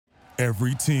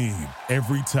Every team,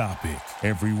 every topic,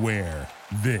 everywhere.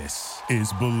 This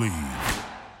is Believe.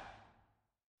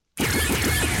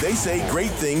 They say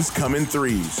great things come in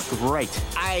threes. Great.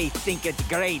 I think it's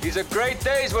great. These are great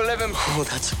days we're living. Oh,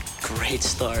 that's a great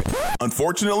start.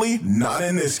 Unfortunately, not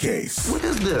in this case. What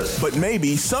is this? But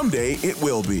maybe someday it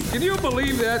will be. Can you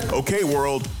believe that? Okay,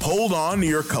 world, hold on to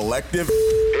your collective.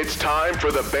 It's time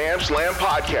for the Bam Slam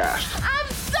Podcast. I'm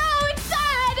so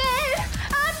excited!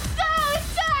 I'm so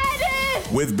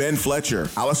excited! With Ben Fletcher,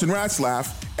 Allison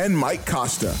Ratzlaff, and Mike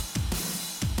Costa.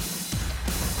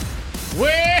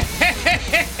 Well,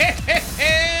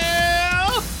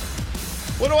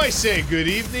 what do I say? Good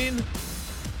evening,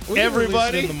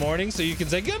 everybody. In the morning, so you can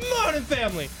say good morning,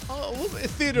 family.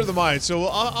 Theater of the mind. So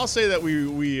I'll say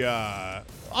that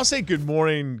I'll say good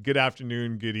morning, good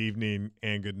afternoon, good evening,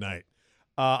 and good night.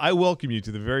 I welcome you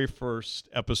to the very first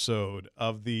episode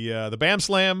of the Bam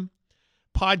Slam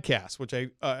podcast, which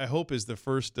I hope is the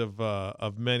first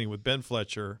of many, with Ben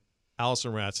Fletcher,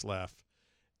 Allison Ratzlaff,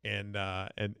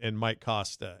 and Mike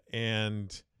Costa.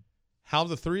 And how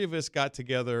the three of us got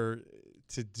together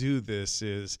to do this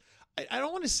is, I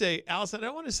don't want to say, Allison, I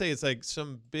don't want to say it's like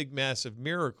some big massive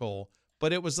miracle,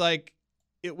 but it was was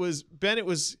it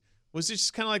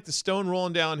just kind of like the stone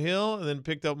rolling downhill and then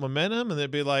picked up momentum, and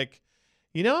they'd be like,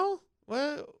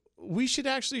 well, we should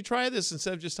actually try this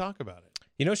instead of just talk about it.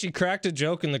 She cracked a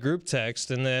joke in the group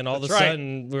text, and then all That's of a right.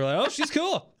 sudden we were like, oh, she's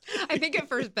cool. I think at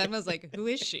first Ben was like, "Who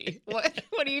is she? What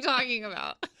are you talking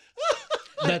about?"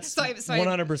 That's So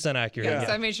 100% accurate. Yeah, Yeah.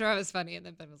 so I made sure I was funny, and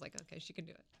then Ben was like, "Okay, she can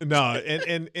do it." No,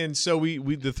 and so we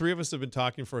the three of us have been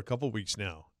talking for a couple of weeks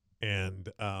now, and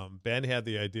Ben had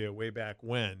the idea way back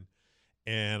when,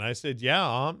 and I said,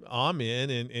 "Yeah, I'm in,"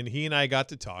 and he and I got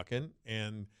to talking,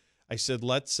 and I said,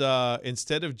 "Let's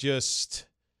instead of just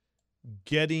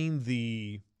getting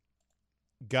the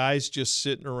guys just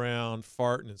sitting around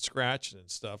farting and scratching and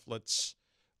stuff, let's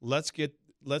get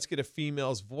a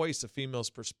female's voice, a female's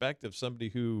perspective, somebody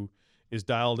who is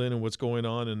dialed in on what's going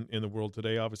on in the world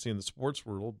today, obviously in the sports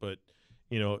world, but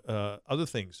other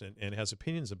things, and has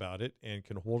opinions about it, and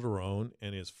can hold her own,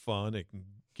 and is fun, and can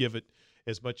give it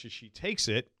as much as she takes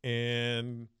it."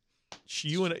 And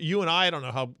you and I don't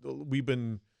know how we've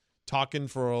been talking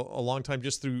for a long time,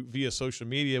 just via social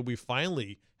media. We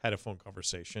finally had a phone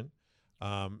conversation.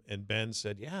 And Ben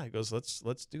said, "Yeah," he goes,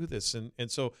 let's do this.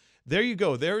 And so there you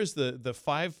go. There is the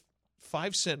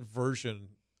 5-cent version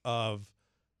of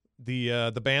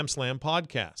the Bam Slam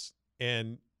podcast.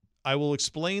 And I will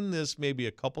explain this maybe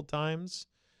a couple times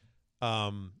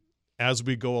as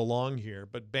we go along here.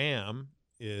 But Bam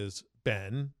is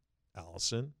Ben,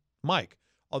 Allison, Mike.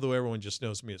 Although everyone just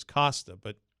knows me as Costa,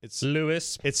 but it's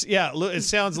Lewis. It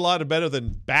sounds a lot better than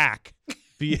back.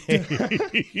 You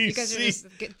guys are just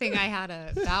good thing I had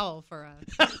a vowel for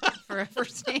a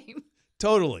first name.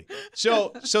 Totally.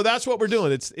 So that's what we're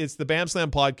doing. It's the Bam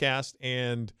Slam podcast,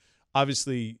 and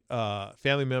obviously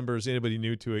family members, anybody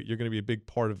new to it, you're going to be a big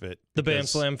part of it. The Bam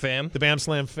Slam fam. The Bam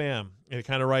Slam fam. And it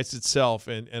kind of writes itself.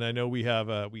 And I know we have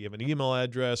an email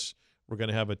address. We're going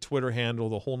to have a Twitter handle,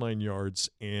 the whole 9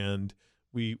 yards, and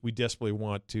we desperately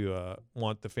want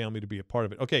the family to be a part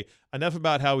of it. Okay, enough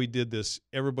about how we did this.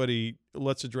 Everybody,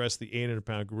 let's address the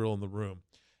 800-pound gorilla in the room.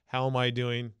 How am I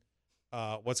doing?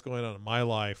 What's going on in my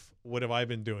life? What have I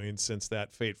been doing since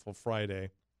that fateful Friday?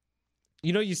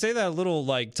 You say that a little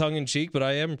like tongue-in-cheek, but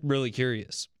I am really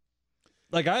curious.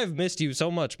 Like, I have missed you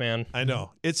so much, man. I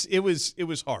know. It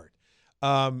was hard.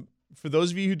 For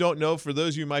those of you who don't know, for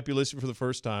those of you who might be listening for the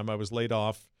first time, I was laid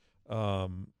off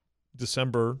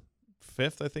December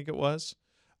 5th, I think it was.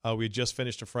 We had just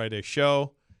finished a Friday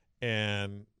show,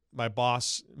 and my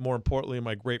boss, more importantly,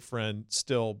 my great friend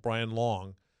still, Brian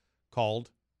Long,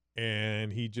 called,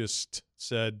 and he just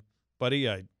said, "Buddy,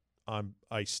 I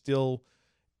still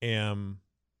am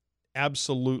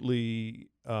absolutely,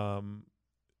 I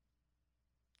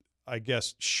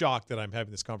guess, shocked that I'm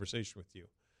having this conversation with you,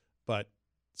 but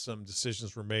some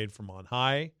decisions were made from on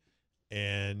high,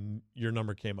 and your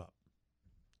number came up."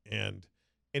 And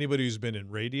anybody who's been in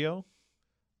radio,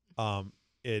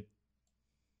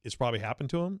 it's probably happened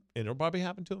to him, and it'll probably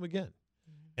happen to him again.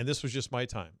 And this was just my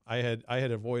time. I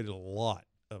had avoided a lot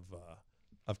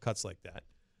of cuts like that,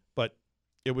 but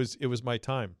it was my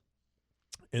time.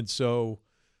 And so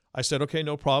I said, okay,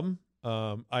 no problem.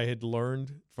 I had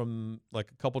learned from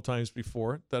like a couple times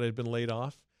before that I'd been laid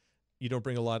off. You don't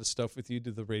bring a lot of stuff with you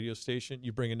to the radio station.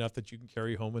 You bring enough that you can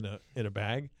carry home in a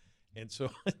bag. And so,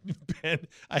 Ben,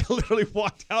 I literally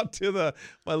walked out to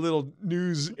my little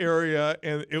news area,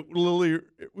 and it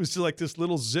was just like this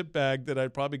little zip bag that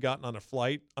I'd probably gotten on a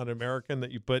flight on American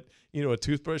that you put, a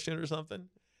toothbrush in or something.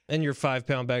 And your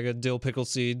 5-pound bag of dill pickle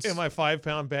seeds. In my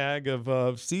 5-pound bag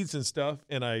of seeds and stuff.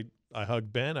 And I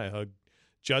hugged Ben, I hugged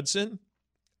Judson,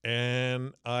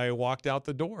 and I walked out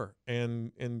the door.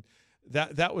 And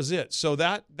that was it. So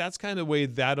that's kind of the way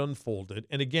that unfolded.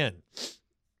 And again,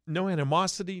 no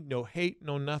animosity, no hate,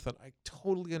 no nothing. I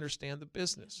totally understand the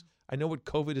business. I know what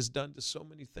COVID has done to so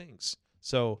many things.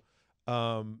 So,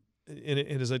 and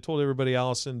as I told everybody,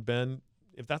 Allison, Ben,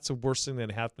 if that's the worst thing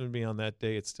that happened to me on that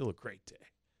day, it's still a great day.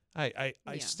 I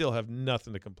still have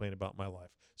nothing to complain about in my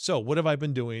life. So what have I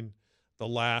been doing the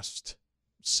last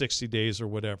 60 days or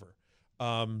whatever?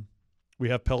 We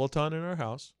have Peloton in our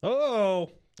house. Oh,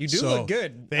 you do look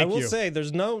good. I will say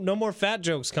there's no more fat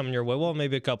jokes coming your way. Well,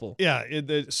 maybe a couple. Yeah.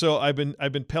 So I've been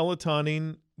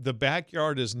Pelotoning. The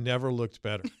backyard has never looked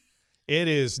better. It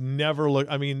is never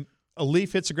looked. I mean, a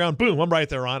leaf hits the ground, boom, I'm right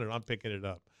there on it. I'm picking it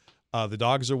up. The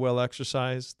dogs are well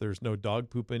exercised. There's no dog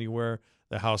poop anywhere.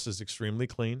 The house is extremely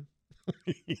clean.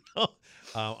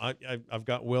 I've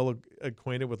got well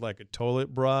acquainted with like a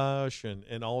toilet brush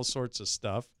and all sorts of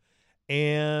stuff.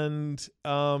 And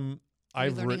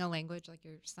You're learning a language like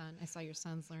your son. I saw your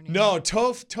son's learning. No,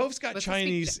 Toph's got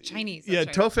Chinese. Chinese. Yeah, right.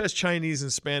 Toph has Chinese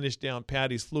and Spanish down.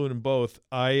 Patty's fluent in both.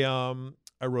 I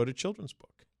wrote a children's book.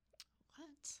 What?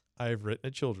 I've written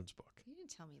a children's book. You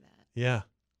didn't tell me that. Yeah.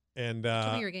 And you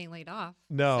told me you were getting laid off.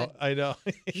 No, I know.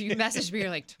 You messaged me. You're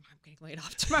like, I'm getting laid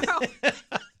off tomorrow.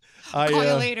 I'll call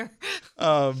you later.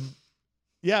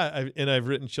 Yeah, I've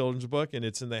written a children's book, and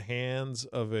it's in the hands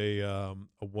of a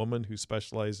woman who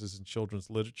specializes in children's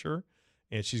literature,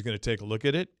 and she's going to take a look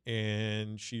at it,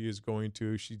 and she is going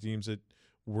to, she deems it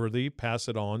worthy, pass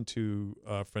it on to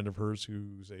a friend of hers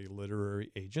who's a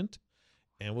literary agent,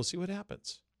 and we'll see what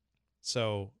happens.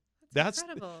 So that's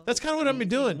kind of what I've been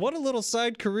doing. What a little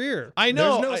side career. I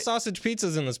know. There's no sausage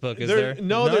pizzas in this book, is there?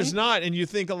 No, None? there's not. And you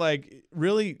think like,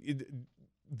 really,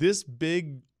 this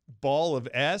big ball of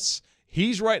S,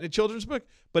 he's writing a children's book,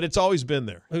 but it's always been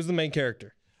there. Who's the main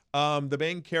character? The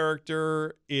main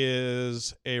character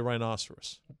is a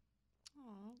rhinoceros.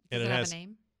 Does it have a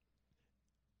name?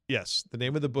 Yes. The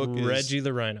name of the book is Reggie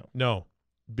the Rhino. No,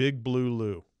 Big Blue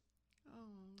Lou.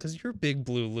 Because you're Big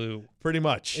Blue Lou. Pretty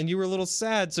much. And you were a little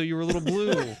sad, so you were a little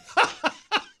blue.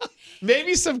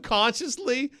 Maybe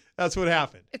subconsciously, that's what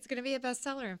happened. It's going to be a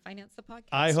bestseller and finance the podcast.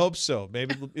 I hope so.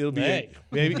 Maybe it'll be. Hey.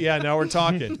 Maybe yeah. Now we're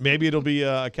talking. Maybe it'll be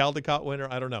a Caldecott winner.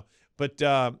 I don't know. But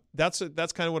that's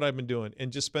kind of what I've been doing,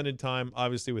 and just spending time,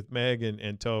 obviously, with Meg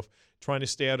and Toph, trying to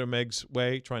stay out of Meg's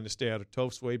way, trying to stay out of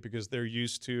Toph's way, because they're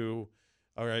used to,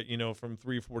 all right, from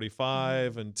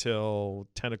 3:45 until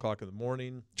 10 o'clock in the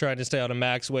morning. Trying to stay out of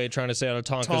Mac's way, trying to stay out of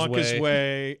Tonka's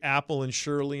way, Apple and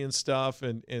Shirley and stuff,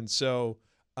 and so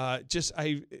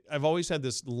I've always had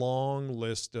this long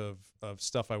list of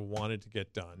stuff I wanted to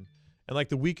get done, and like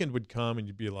the weekend would come and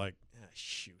you'd be like,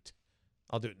 shoot,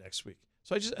 I'll do it next week.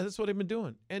 So that's what I've been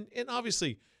doing, and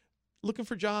obviously looking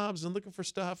for jobs and looking for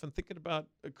stuff and thinking about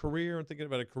a career and thinking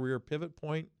about a career pivot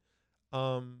point.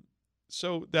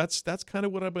 So that's kind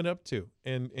of what I've been up to,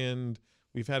 and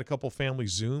we've had a couple family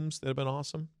Zooms that have been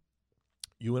awesome.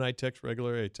 You and I text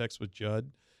regularly. I text with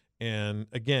Judd, and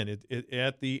again,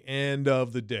 at the end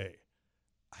of the day,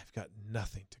 I've got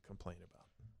nothing to complain about.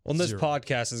 Well, this Zero.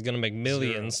 podcast is going to make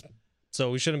millions, Zero.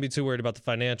 so we shouldn't be too worried about the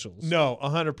financials. No,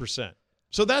 100%.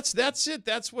 So that's it.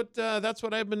 That's what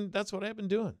I've been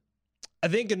doing. I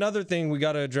think another thing we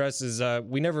got to address is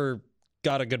we never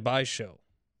got a goodbye show.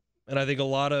 And I think a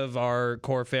lot of our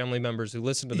core family members who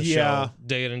listen to the show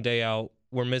day in and day out,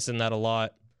 we're missing that a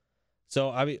lot.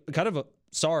 So, I mean, kind of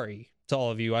sorry to all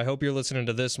of you. I hope you're listening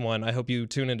to this one. I hope you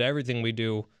tune into everything we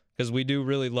do, because we do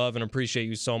really love and appreciate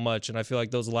you so much. And I feel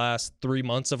like those last 3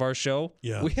 months of our show,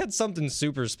 we had something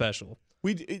super special.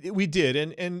 We did,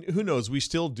 and who knows, we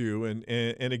still do.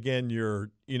 And again,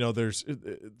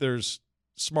 there's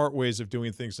smart ways of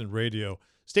doing things in radio.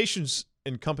 Stations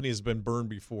and companies have been burned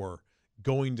before,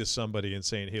 going to somebody and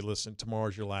saying, hey, listen,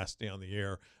 tomorrow's your last day on the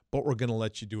air, but we're going to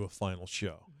let you do a final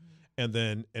show. Mm-hmm. And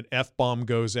then an F-bomb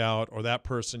goes out, or that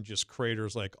person just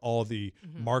craters like all the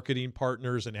marketing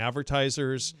partners and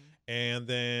advertisers. Mm-hmm. And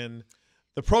then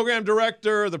the program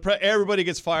director, everybody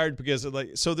gets fired because of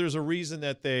so there's a reason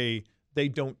that they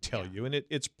don't tell you. And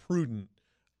it's prudent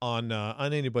on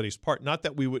anybody's part. Not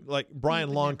that we would, like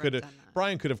Brian Long could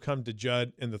have come to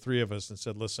Judd and the three of us and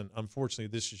said, listen, unfortunately,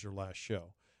 this is your last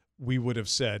show. We would have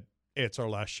said, it's our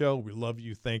last show. We love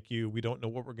you. Thank you. We don't know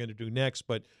what we're going to do next,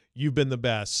 but you've been the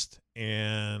best,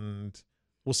 and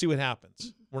we'll see what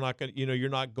happens. We're not going to, you're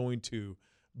not going to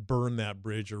burn that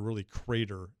bridge or really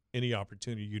crater any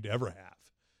opportunity you'd ever have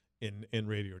in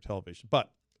radio or television. But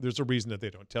there's a reason that they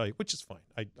don't tell you, which is fine.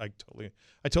 I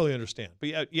totally understand.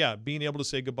 But yeah, being able to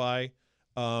say goodbye,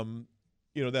 that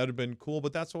would have been cool.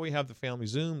 But that's why we have the family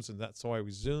Zooms, and that's why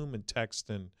we Zoom and text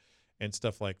and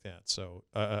stuff like that. So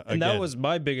and that was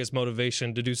my biggest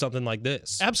motivation to do something like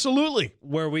this. Absolutely.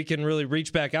 Where we can really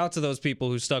reach back out to those people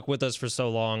who stuck with us for so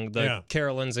long. The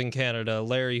Carolyns in Canada,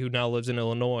 Larry, who now lives in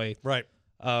Illinois. Right.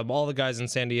 All the guys in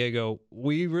San Diego.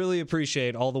 We really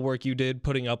appreciate all the work you did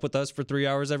putting up with us for 3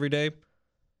 hours every day.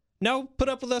 Now put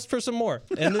up with us for some more.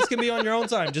 And this can be on your own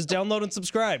time. Just download and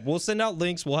subscribe. We'll send out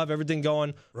links. We'll have everything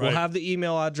going. Right. We'll have the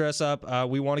email address up.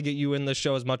 We want to get you in the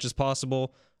show as much as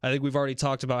possible. I think we've already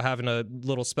talked about having a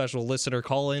little special listener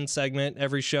call-in segment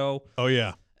every show. Oh,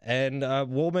 yeah. And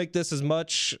we'll make this as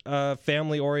much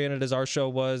family-oriented as our show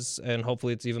was, and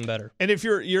hopefully it's even better. And if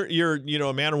you're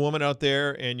a man or woman out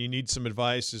there and you need some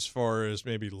advice as far as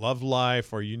maybe love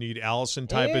life, or you need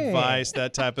Allison-type advice,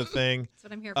 that type of thing. That's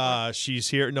what I'm here for. She's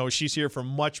here. No, she's here for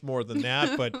much more than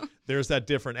that, but there's that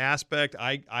different aspect.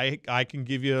 I can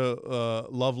give you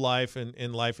love life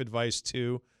and life advice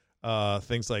too,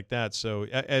 things like that. So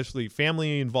actually,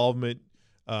 family involvement,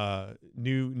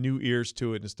 new ears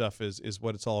to it and stuff is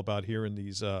what it's all about here in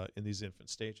these infant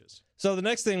stages. So the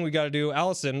next thing we got to do,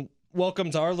 Allison,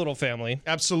 welcome to our little family.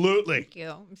 Absolutely. Thank you.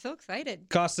 I'm so excited.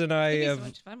 Costa and I have so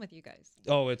much fun with you guys.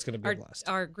 Oh, it's going to be a blast.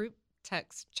 Our group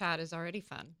text chat is already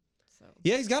fun. So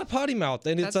yeah, he's got a potty mouth,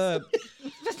 and it's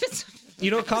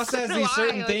Costa has these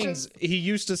certain things he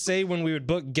used to say when we would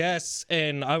book guests,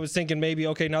 and I was thinking maybe,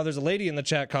 okay, now there's a lady in the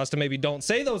chat, Costa, maybe don't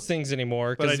say those things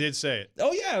anymore. But I did say it.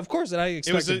 Oh yeah, of course, and I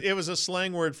expected it was a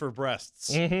slang word for breasts.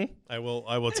 Mm-hmm. I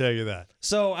will tell you that.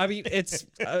 So I mean, it's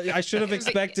I should have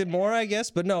expected more, I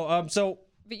guess, but no.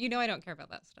 But I don't care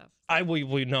about that stuff.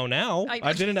 We know now.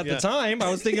 I didn't at the time. I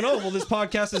was thinking, this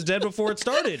podcast is dead before it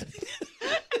started.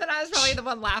 But I was probably the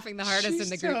one laughing the hardest in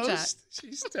the group chat.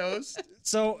 She's toast.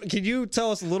 So can you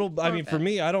tell us a little? I mean, for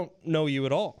me, I don't know you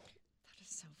at all. That is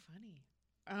so funny.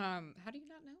 How do you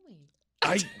not know me?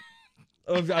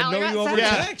 I know you over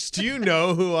text. Do you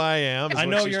know who I am? I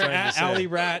know you're at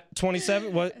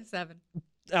AllieRat27. What? 7.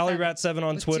 AllieRat7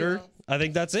 on Twitter. I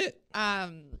think that's it.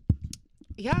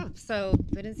 Yeah, so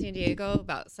been in San Diego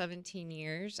about 17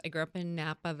 years. I grew up in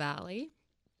Napa Valley.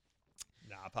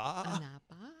 Napa.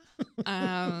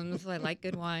 So I like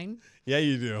good wine. Yeah,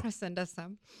 you do. Send us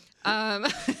some. Have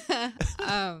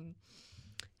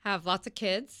lots of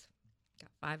kids.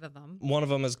 Got 5 of them. One of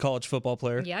them is a college football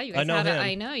player. Yeah, you guys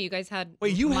I know. You guys had.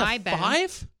 Wait, you have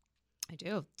 5? I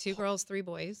do. 2 girls, 3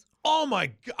 boys. Oh my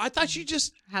God! I thought you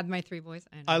just had my 3 boys.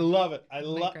 I love it. I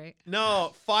love.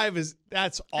 No, 5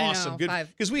 that's awesome. Good,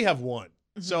 because we have 1.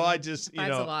 Mm-hmm. So I just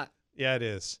 5's a lot. Yeah, it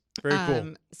is very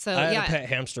cool. So I had a pet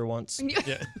hamster once.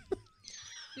 Yeah.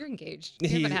 You're engaged.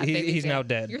 He's now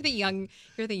dead. You're the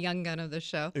young gun of the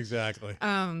show. Exactly.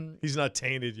 He's not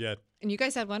tainted yet. And you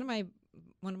guys had one of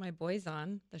my boys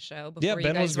on the show before Ben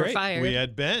you guys was great. were fired. We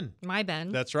had Ben. My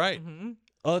Ben. That's right. Mm-hmm.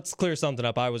 Let's clear something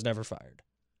up. I was never fired.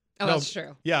 Oh, no, that's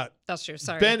true. Yeah. That's true.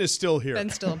 Sorry. Ben is still here.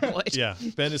 Ben's still employed. Yeah.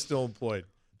 Ben is still employed.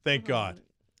 Thank God.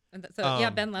 So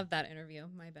Ben loved that interview.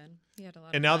 My Ben. He had a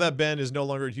lot. And now that Ben is no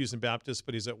longer at Houston Baptist,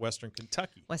 but he's at Western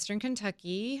Kentucky. Western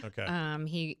Kentucky. Okay.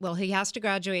 He has to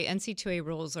graduate. NC2A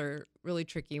rules are really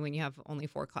tricky when you have only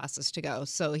 4 classes to go.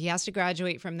 So he has to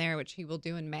graduate from there, which he will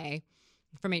do in May,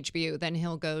 from HBU. Then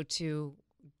he'll go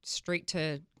straight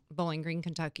to Bowling Green,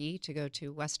 Kentucky, to go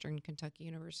to Western Kentucky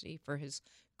University for his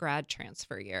grad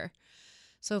transfer year.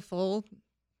 So full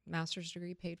master's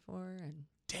degree paid for, and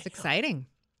it's exciting.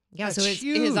 Yeah, that's so his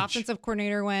huge. Offensive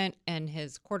coordinator went, and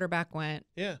his quarterback went.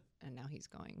 Yeah. And now he's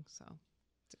going, so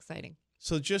it's exciting.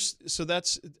 So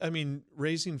that's, I mean,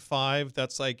 raising 5,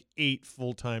 that's like 8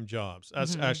 full-time jobs.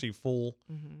 That's actually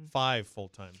 5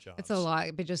 full-time jobs. It's a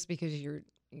lot, but just because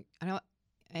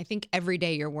I think every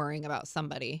day you're worrying about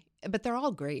somebody, but they're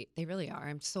all great. They really are.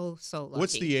 I'm so lucky.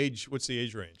 What's the age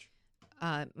range?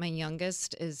 My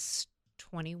youngest is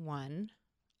 21.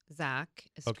 Zach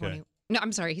is Okay. 20. No,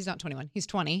 I'm sorry. He's not 21. He's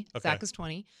 20. Okay. Zach is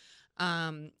 20.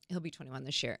 He'll be 21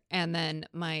 this year. And then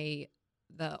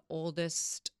the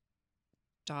oldest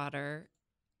daughter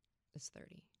is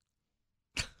 30.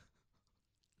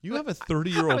 You have a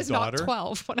 30-year-old daughter? I was not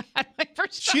 12 when I had my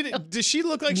first child. Does she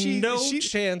look like No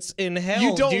chance in hell.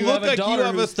 You don't look like you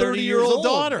have a 30-year-old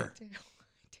daughter. I do.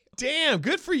 Damn,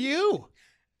 good for you.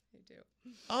 I do.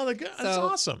 Oh, that's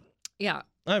awesome. Yeah.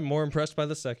 I'm more impressed by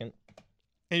the second.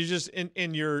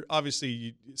 And you're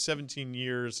obviously 17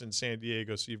 years in San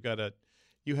Diego, so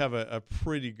you have a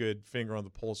pretty good finger on the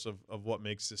pulse of what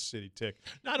makes this city tick.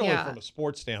 Not only from a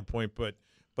sports standpoint, but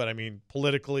I mean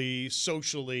politically,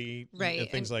 socially, right, and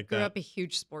things like grew that. up a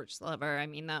huge sports lover. I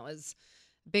mean, that was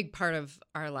big part of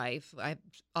our life. I have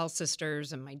all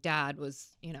sisters, and my dad was,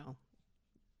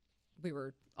 we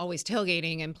were always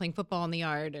tailgating and playing football in the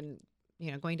yard, and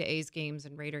going to A's games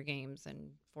and Raider games and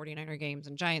 49er games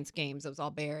and Giants games. It was all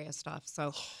Bay Area stuff.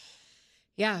 So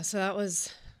yeah, so that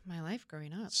was my life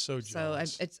growing up. So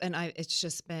jealous. It's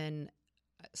just been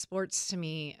sports to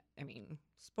me. I mean,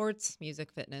 sports,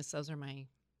 music, fitness, those are my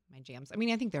jams. I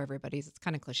mean, I think they're everybody's. It's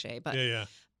kind of cliche, but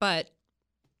but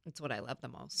it's what I love the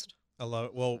most. I love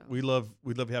it. Well, we love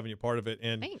having you part of it.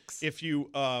 And thanks. If you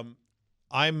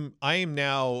I am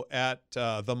now at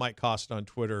the Mike Costa on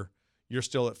Twitter. You're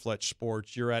still at Fletch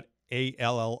Sports. You're at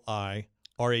ALLI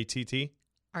RATT.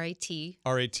 RAT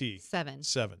 7.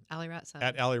 Alley Rat 7.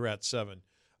 At Alley Rat 7.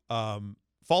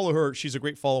 Follow her. She's a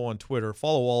great follow on Twitter.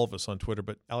 Follow all of us on Twitter,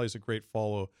 but Allie's a great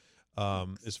follow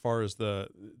as far as the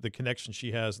connection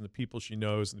she has and the people she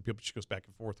knows and the people she goes back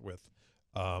and forth with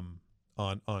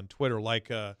on Twitter. Like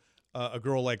a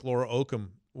girl like Laura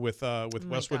Oakham with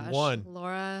Westwood One,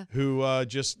 Laura, who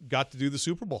just got to do the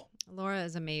Super Bowl. Laura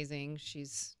is amazing.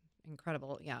 She's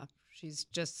incredible. Yeah, she's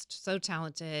just so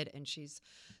talented, and she's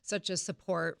such a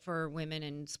support for women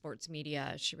in sports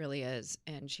media. She really is,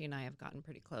 and she and I have gotten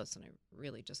pretty close, and I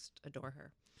really just adore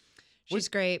her. She's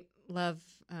great. Love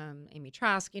Amy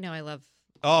Trask. I love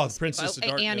the Princess of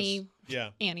Darkness. Annie. Yeah,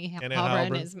 Annie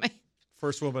Halbron is my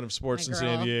first woman of sports in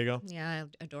San Diego. Yeah,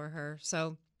 I adore her.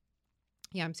 So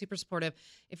yeah, I'm super supportive.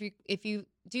 If you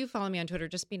do follow me on Twitter,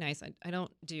 just be nice. I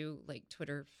don't do like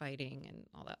Twitter fighting and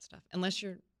all that stuff, unless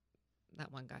you're that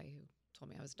one guy who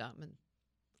told me I was dumb. And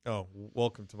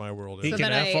welcome to my world. He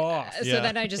can F off. So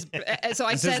then I just so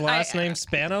I is said his last name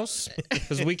Spanos?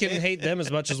 Because we can hate them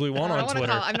as much as we want on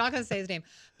Twitter. I'm not going to say his name,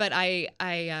 but I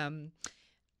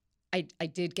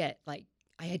did get like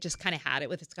I had just kind of had it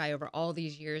with this guy over all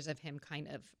these years of him kind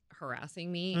of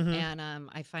harassing me, and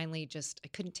I finally I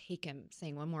couldn't take him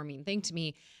saying one more mean thing to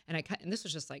me, and this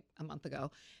was just like a month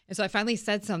ago, and so I finally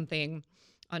said something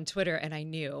on Twitter, and I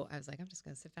was like, I'm just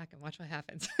gonna sit back and watch what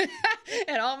happens.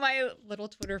 And all my little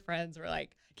Twitter friends were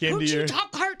like, don't you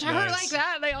talk to her like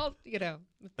that? They all,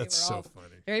 that's so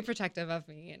funny. Very protective of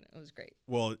me, and it was great.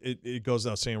 Well, it goes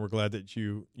without saying, we're glad that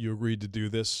you agreed to do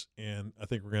this, and I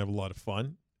think we're gonna have a lot of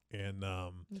fun, and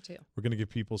me too. We're gonna give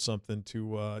people something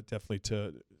to definitely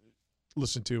to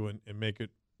listen to and make it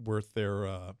worth their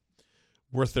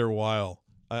while.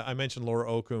 I mentioned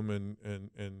Laura Oakham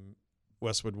and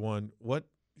Westwood One.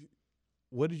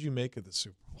 What did you make of the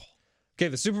Super Bowl? Okay,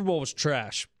 the Super Bowl was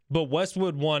trash, but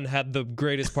Westwood One had the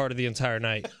greatest part of the entire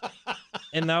night.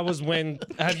 And that was when,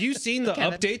 have you seen the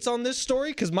updates on this story?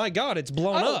 Because my God, it's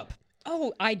blown up.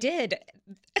 Oh, I did.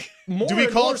 Do we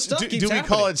call it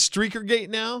Streakergate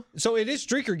now? So it is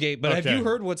Streakergate, but have you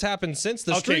heard what's happened since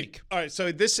the streak? All right,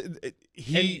 so this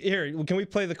here, can we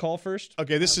play the call first?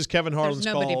 Okay, this is Kevin Harlan's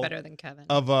call. There's nobody better than Kevin.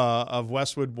 Of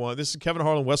Westwood One. This is Kevin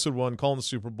Harlan, Westwood One, calling the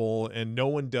Super Bowl, and no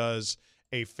one does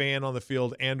a fan on the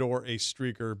field and or a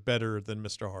streaker better than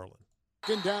Mr. Harlan.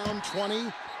 Down 20,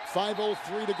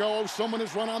 5:03 to go. Someone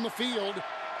has run on the field.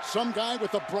 Some guy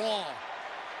with a bra.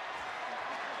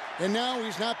 And now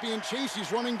he's not being chased.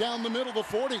 He's running down the middle of the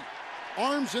 40.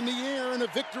 Arms in the air in a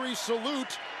victory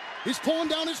salute. He's pulling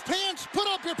down his pants. Put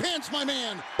up your pants, my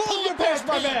man. Pull your pants,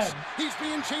 my man. He's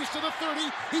being chased to the 30.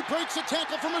 He breaks a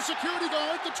tackle from a security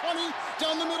guard. The 20,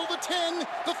 down the middle, the 10,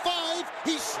 the 5.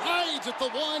 He slides at the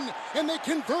 1, and they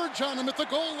converge on him at the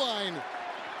goal line.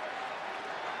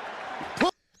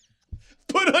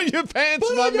 Put on your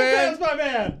pants, my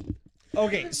man.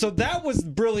 Okay, so that was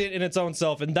brilliant in its own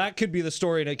self, and that could be the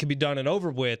story, and it could be done and over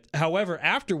with. However,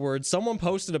 afterwards, someone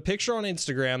posted a picture on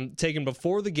Instagram taken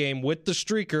before the game with the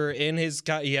streaker in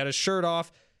he had his shirt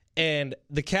off, and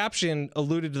the caption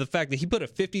alluded to the fact that he put a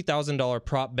 $50,000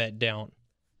 prop bet down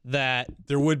that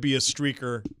there would be a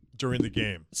streaker during the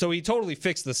game. So he totally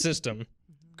fixed the system.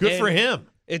 Good for him.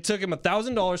 It took him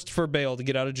 $1,000 for bail to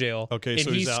get out of jail. Okay, and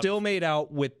so he still made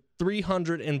out with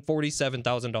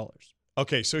 $347,000.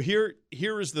 Okay, so here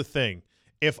is the thing.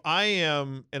 If I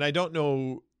am, and I don't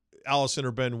know, Allison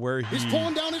or Ben, where he's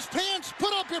pulling down his pants.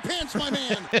 Put up your pants, my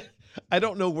man. I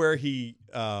don't know where he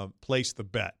placed the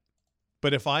bet,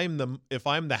 but if I'm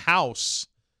the house,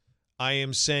 I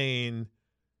am saying,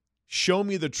 show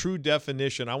me the true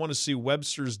definition. I want to see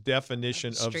Webster's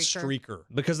definition of streaker,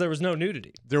 because there was no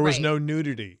nudity. There was no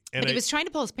nudity, and he was trying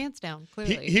to pull his pants down.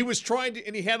 Clearly, he was trying to,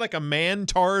 and he had like a man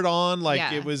tard on,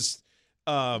 like it was.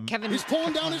 Kevin, he's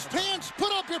pulling down his pants.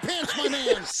 Put up your pants, my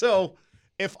man. So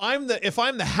if I'm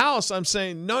the house, I'm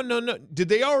saying no. Did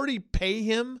they already pay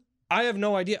him? I have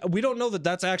no idea. We don't know that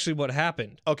that's actually what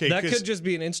happened. Okay, that could just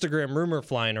be an Instagram rumor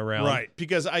flying around. Right,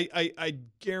 because I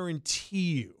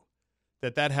guarantee you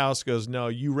that house goes, no,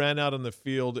 you ran out on the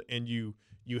field and you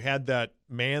had that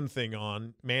man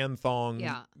thong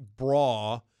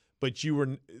bra, but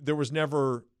there was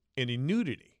never any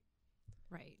nudity.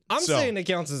 Right. I'm saying it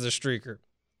counts as a streaker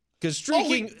because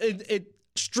streaking,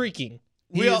 streaking.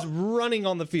 He is running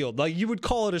on the field. Like, you would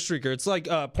call it a streaker. It's like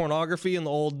pornography in the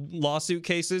old lawsuit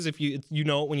cases. If you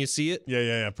know it when you see it.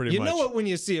 Yeah, pretty much. You know it when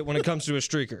you see it when it comes to a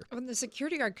streaker. When the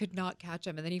security guard could not catch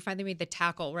him, and then he finally made the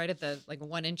tackle right at the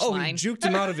 1 inch Oh, line. he juked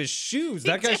him out of his shoes.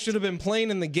 That guy should have been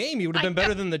playing in the game. He would have been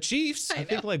better than the Chiefs. I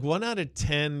think like 1 out of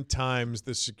 10 times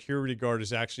the security guard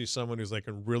is actually someone who's like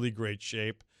in really great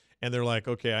shape, and they're like,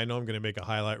 okay, I know I'm going to make a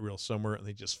highlight reel somewhere, and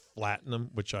they just flatten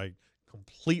them, which I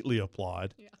completely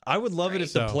applaud. Yeah. I would love it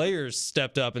if the players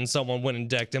stepped up and someone went and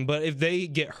decked him, but if they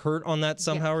get hurt on that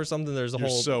somehow or something, there's a You're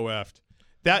whole so effed.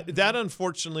 That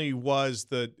unfortunately was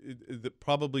the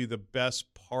probably the best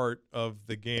part of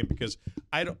the game, because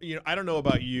I don't know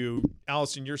about you,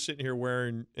 Allison. You're sitting here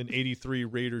wearing an '83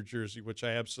 Raider jersey, which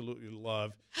I absolutely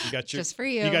love. You got your just for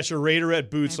you. You got your Raiderette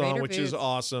boots My on, Raider which is boots.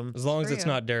 awesome. as long as For it's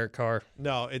you. not Derek Carr.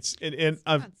 No, it's and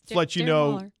Fletch,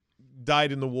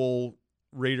 dyed in the wool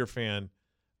Raider fan.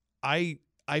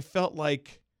 I felt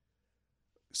like,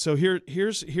 so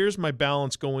here's my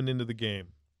balance going into the game.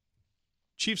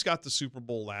 Chiefs got the Super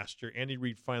Bowl last year. Andy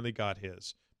Reid finally got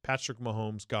his. Patrick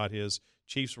Mahomes got his.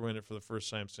 Chiefs were in it for the first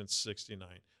time since '69.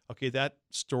 Okay, that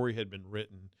story had been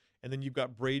written. And then you've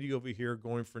got Brady over here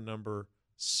going for number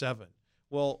 7.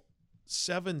 Well,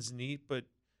 7's neat, but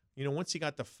once he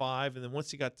got to 5 and then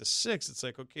once he got to 6, it's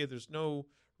like, okay, there's no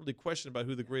really question about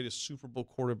who the greatest Super Bowl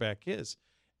quarterback is.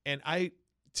 And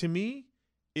to me,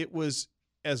 it was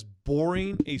as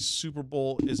boring a Super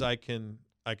Bowl as I can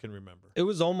remember. It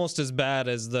was almost as bad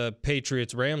as the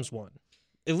Patriots-Rams one.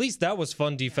 At least that was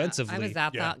fun defensively. I was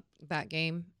at that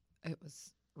game. It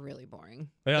was really boring.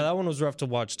 Yeah, that one was rough to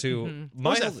watch too. Mm-hmm.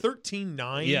 Was that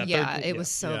 13-9? Yeah, it was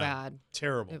so bad.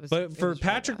 Terrible. But for it was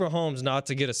Patrick really bad. Mahomes not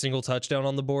to get a single touchdown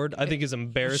on the board, I think is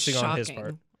embarrassing on his Shocking.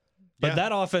 part. But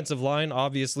that offensive line,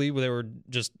 obviously, they were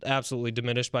just absolutely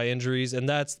diminished by injuries, and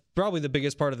that's probably the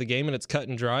biggest part of the game, and it's cut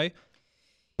and dry.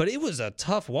 But it was a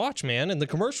tough watch, man, and the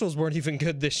commercials weren't even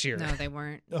good this year. No, they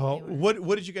weren't. Oh, what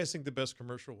did you guys think the best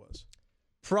commercial was?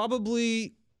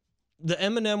 Probably the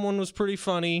Eminem one was pretty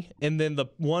funny, and then the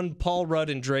one Paul Rudd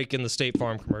and Drake in the State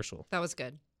Farm commercial. That was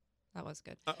good.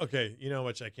 Okay, you know how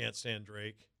much I can't stand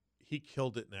Drake. He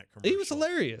killed it in that commercial. He was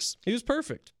hilarious. He was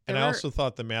perfect. And I also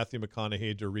thought the Matthew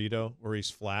McConaughey Dorito, where he's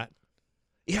flat.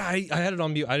 Yeah, I had it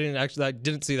on mute. I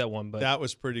didn't see that one, but that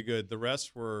was pretty good. The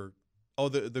rest were,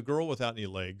 the girl without any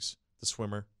legs, the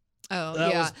swimmer. Oh,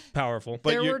 that yeah. was powerful.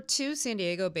 But there were 2 San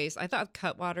Diego based. I thought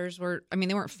Cutwaters were,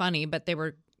 they weren't funny, but they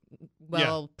were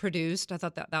well produced. I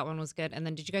thought that one was good. And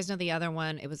then did you guys know the other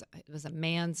one? It was a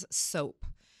man's soap.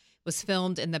 It was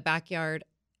filmed in the backyard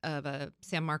of a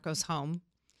San Marcos home.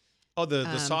 Oh, the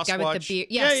Sasquatch? Guy with the beard.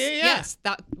 Yes, yeah. Yes,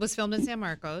 that was filmed in San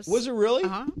Marcos. Was it really?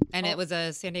 Uh-huh. And it was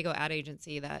a San Diego ad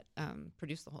agency that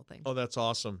produced the whole thing. Oh, that's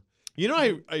awesome.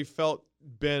 I felt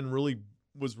Ben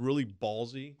was really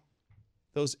ballsy.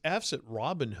 Those Fs at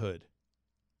Robin Hood.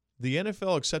 The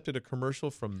NFL accepted a commercial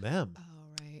from them.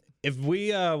 Oh, right. If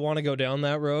we want to go down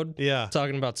that road,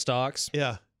 talking about stocks,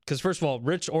 because first of all,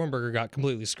 Rich Ohrnberger got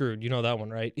completely screwed. You know that one,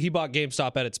 right? He bought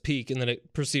GameStop at its peak, and then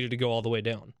it proceeded to go all the way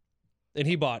down. And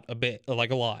he bought a bit,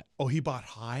 like a lot. Oh, he bought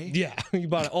high? Yeah, he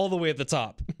bought it all the way at the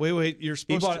top. Wait, you're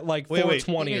supposed to... He bought it like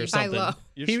 420 or something.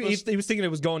 He was thinking it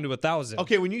was going to 1,000.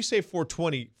 Okay, when you say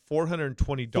 420,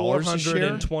 $420 a share?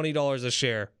 $420 a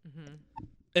share. Mm-hmm.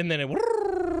 And then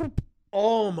it...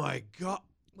 Oh, my God.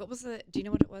 What was it? Do you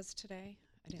know what it was today?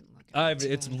 I didn't look at it.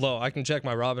 It's low. I can check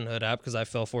my Robinhood app because I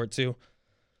fell for it too.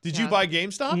 Did you buy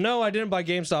GameStop? No, I didn't buy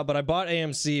GameStop, but I bought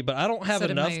AMC. But I don't have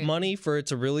enough money for it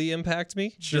to really impact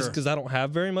me, just because I don't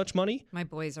have very much money. My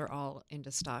boys are all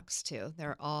into stocks too. They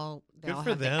all Good have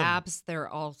for the them. apps. They're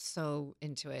all so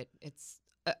into it.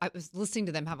 I was listening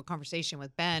to them have a conversation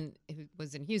with Ben, who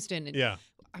was in Houston, and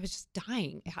I was just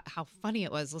dying. How funny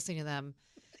it was listening to them.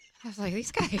 I was like,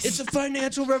 these guys. It's a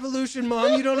financial revolution,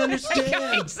 Mom. You don't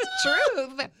understand. It's the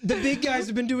truth. The big guys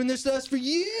have been doing this to us for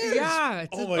years. Yeah.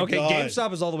 Oh my God.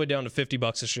 GameStop is all the way down to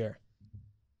 $50 a share.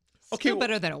 Still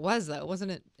better than it was, though,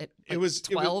 wasn't it? It was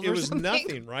 12 it or was something?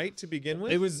 nothing, right, to begin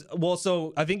with? It was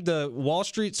so I think the Wall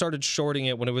Street started shorting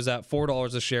it when it was at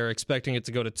 $4 a share, expecting it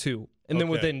to go to $2, and then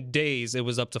within days it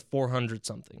was up to 400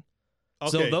 something. Okay.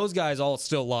 So those guys all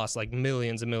still lost like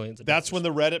millions and millions of dollars. That's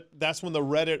when the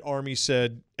Reddit army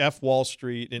said F Wall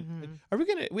Street. And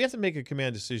we have to make a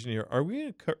command decision here. Are we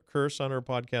going to curse on our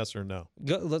podcast or no?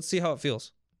 Let's see how it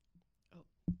feels.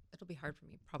 It'll be hard for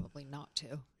me probably not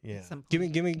to. Yeah. Give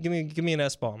me an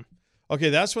S-bomb. Okay,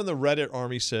 that's when the Reddit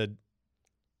army said,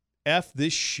 F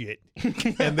this shit.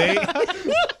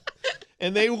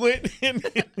 And they went and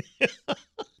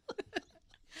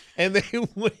they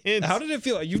went. How did it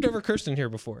feel? You've never cursed in here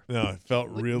before. No, it felt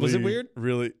really. Was it weird?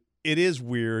 Really, it is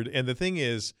weird. And the thing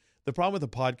is, the problem with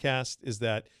the podcast is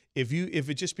that if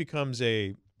it just becomes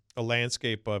a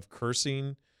landscape of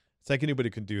cursing, it's like anybody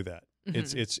can do that.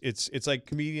 Mm-hmm. It's like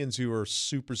comedians who are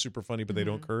super, super funny, but they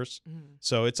don't curse. Mm-hmm.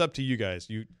 So it's up to you guys.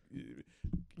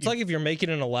 It's like if you're making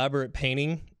an elaborate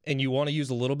painting and you want to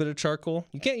use a little bit of charcoal,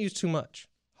 you can't use too much.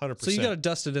 100%. So you got to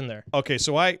dust it in there. Okay,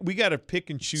 so we got to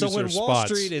pick and choose. So when our Wall spots.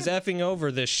 Street is effing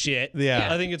over this shit,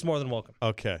 I think it's more than welcome.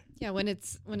 Okay. Yeah, when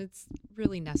it's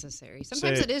really necessary.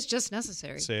 Sometimes it is just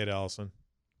necessary. Say it, Allison.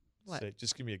 What? Say it.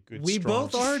 Just give me a good. We strong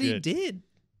both already shit. did.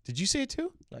 Did you say it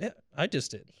too? Yeah, I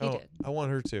just did. He did. I want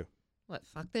her to. What?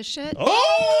 Fuck this shit.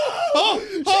 Oh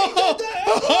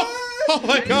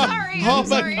my God! I'm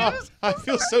sorry. I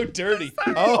feel so dirty.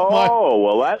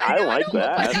 Well, I like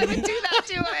that. I would do that,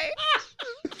 do I?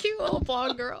 Cute little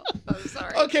blonde girl. I'm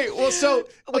sorry. Okay, well,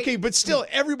 but still,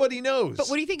 everybody knows. But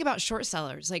what do you think about short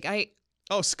sellers?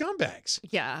 Scumbags.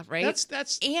 Yeah, right.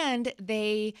 That's and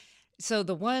so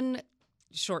the one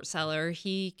short seller,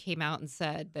 he came out and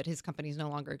said that his company's no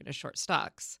longer going to short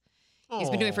stocks. He's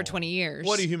been doing it for 20 years.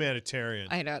 What a humanitarian.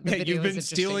 I know. You've been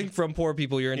stealing from poor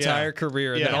people your entire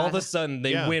career, and then all of a sudden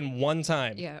they win one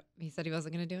time. Yeah, he said he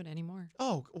wasn't going to do it anymore.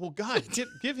 Oh, well, God,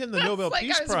 give him the Nobel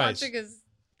Peace Prize. I was watching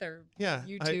their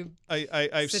YouTube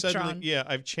I've Citron. suddenly,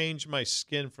 I've changed my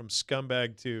skin from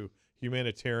scumbag to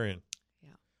humanitarian. Yeah.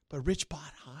 But Rich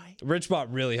bought high. Rich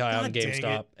bought really high on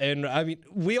GameStop. And I mean,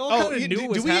 we all kind of knew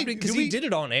what was happening because he did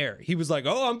it on air. He was like,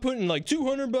 I'm putting like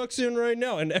 $200 in right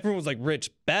now. And everyone was like, Rich,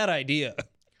 bad idea.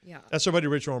 Yeah. That's our buddy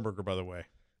Rich Ornberger, by the way.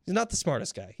 He's not the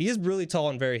smartest guy. He is really tall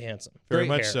and very handsome. Very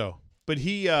Great much hair. so. But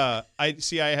I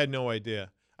had no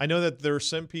idea. I know that there are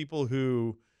some people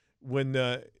who, when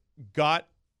got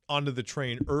onto the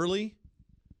train early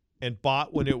and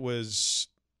bought when it was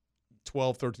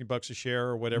 $12, $13 a share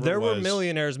or whatever there it was. were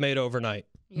millionaires made overnight.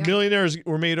 Yeah. Millionaires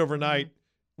were made overnight.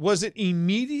 Mm-hmm. Was it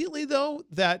immediately, though,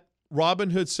 that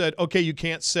Robinhood said, okay, you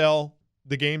can't sell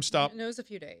the GameStop? No, it was a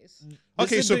few days.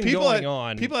 Okay, so people had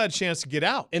a chance to get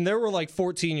out. And there were like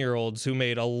 14-year-olds who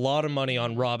made a lot of money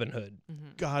on Robinhood. Mm-hmm.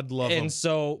 God love them. And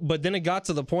so, but then it got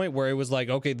to the point where it was like,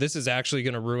 okay, this is actually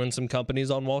going to ruin some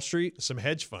companies on Wall Street. Some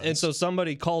hedge funds. And so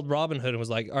somebody called Robinhood and was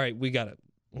like, all right, we got it.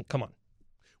 Come on.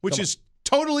 Which is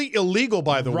totally illegal,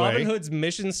 by the way. Robinhood's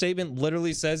mission statement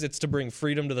literally says it's to bring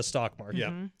freedom to the stock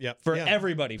market. Yeah. For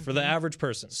everybody, for the average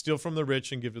person. Steal from the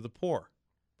rich and give to the poor.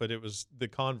 But it was the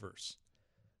converse.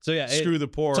 So yeah, screw the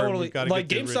poor. Totally. We've got to like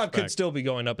get the GameStop rich could back. still be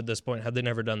going up at this point had they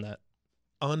never done that.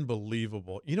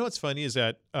 Unbelievable. You know what's funny is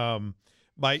that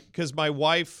because my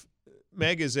wife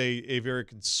Meg is a very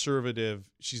conservative.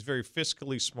 She's very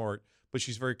fiscally smart, but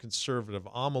she's very conservative.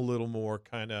 I'm a little more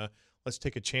kind of let's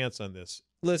take a chance on this.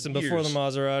 Listen, before the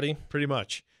Maserati, pretty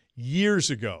much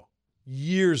years ago.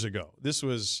 This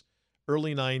was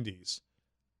early 90s.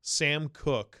 Sam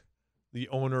Cooke, the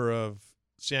owner of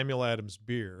Samuel Adams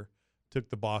Beer, took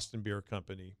the Boston Beer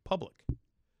Company public.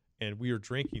 And we were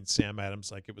drinking Sam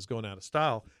Adams like it was going out of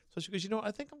style. So she goes,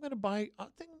 I think I'm going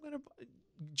to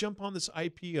jump on this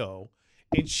IPO.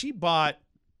 And she bought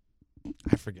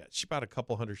a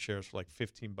couple hundred shares for like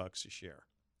 $15 a share.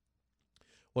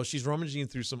 Well, she's rummaging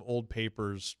through some old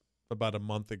papers about a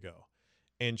month ago.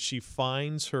 And she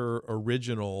finds her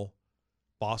original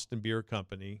Boston Beer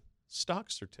Company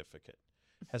stock certificate.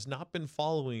 Has not been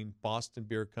following Boston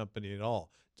Beer Company at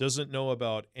all. Doesn't know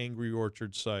about Angry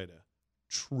Orchard cider.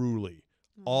 Truly.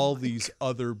 All these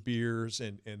other beers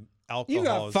and alcohols. You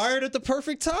got fired at the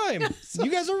perfect time.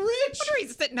 You guys are rich. What are we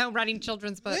sitting home writing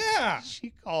children's books? Yeah. She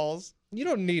calls. You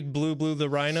don't need Blue the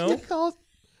Rhino. She calls.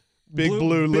 Big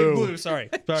Blue Lou. Big Blue, sorry.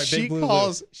 She Big Blue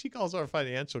calls. Lou. She calls our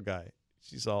financial guy.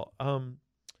 She's all,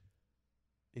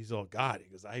 he's all, God.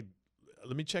 He goes,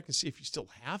 let me check and see if you still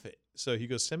have it. So he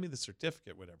goes, send me the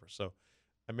certificate, whatever. So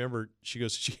I remember she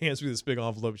hands me this big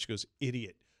envelope. She goes,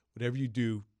 idiot, whatever you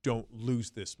do, don't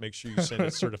lose this. Make sure you send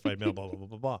it certified mail, blah, blah, blah,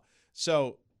 blah, blah.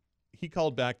 So he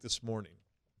called back this morning.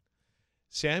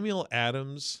 Samuel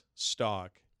Adams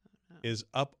stock is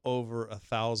up over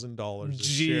 $1,000 a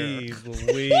share.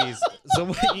 Jeez Louise. So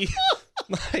what you,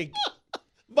 like...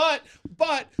 But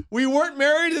we weren't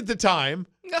married at the time,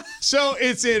 so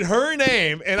it's in her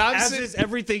name, and as is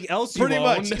everything else you pretty own.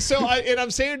 much. So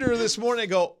I'm saying to her this morning, I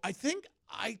go, I think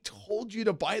I told you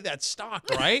to buy that stock,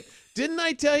 right? Didn't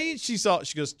I tell you? She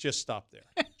goes, just stop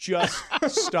there. Just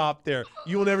stop there.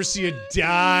 You will never see a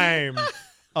dime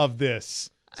of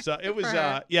this. So it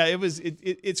was,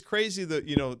 it's crazy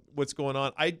that, what's going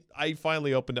on. I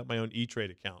finally opened up my own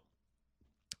E-Trade account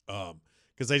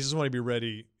because I just want to be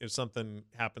ready if something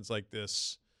happens like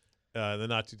this in the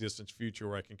not too distant future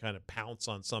where I can kind of pounce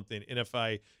on something. And if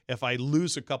I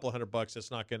lose a couple $100,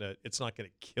 it's not gonna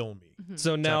kill me. Mm-hmm.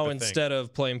 So now instead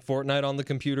of playing Fortnite on the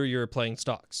computer, you're playing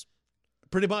stocks.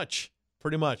 Pretty much,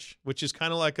 which is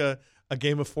kind of like a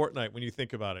game of Fortnite when you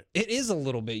think about it. It is a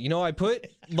little bit. I put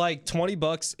like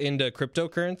 $20 into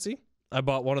cryptocurrency. I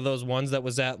bought one of those ones that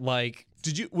was at like.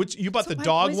 Did you? You bought the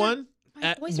dog one?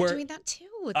 My boys are doing that too.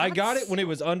 I got it when it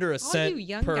was under a cent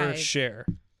per guys. share.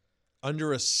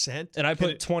 Under a cent? And I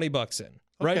put $20 in.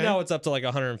 Right now it's up to like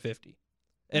 150.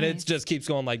 And it just keeps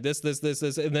going like this,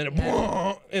 and then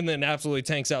and then absolutely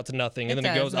tanks out to nothing. And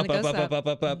then it goes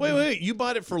up. Wait. You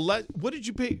bought it for what did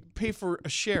you pay for a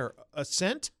share? A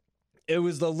cent? It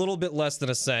was a little bit less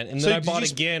than a cent. And then I bought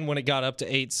again when it got up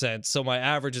to 8 cents. So my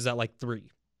average is at like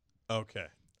 3. Okay.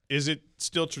 Is it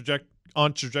still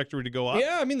on trajectory to go up?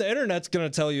 Yeah, I mean, the internet's going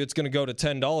to tell you it's going to go to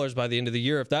 $10 by the end of the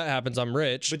year. If that happens, I'm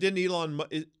rich. But didn't Elon,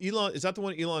 is that the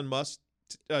one Elon Musk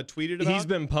tweeted about? He's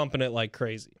been pumping it like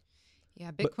crazy.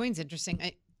 Yeah, Bitcoin's interesting.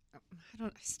 I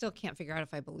still can't figure out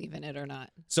if I believe in it or not.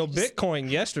 So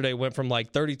Bitcoin yesterday went from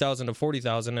like 30,000 to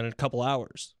 40,000 in a couple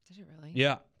hours. Did it really?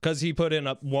 Yeah, because he put in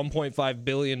up $1.5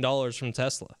 billion from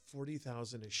Tesla.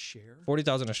 40,000 a share?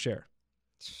 40,000 a share.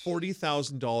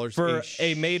 $40,000 for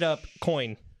a made-up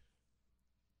coin.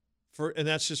 And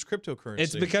that's just cryptocurrency.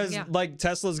 It's because like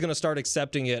Tesla's going to start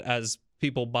accepting it as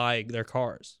people buy their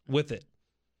cars with it.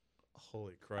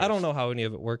 Holy crap! I don't know how any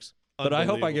of it works, but I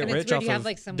hope I get rich off you have of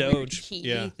like some Doge.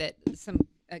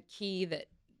 weird key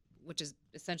which is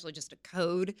essentially just a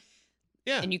code.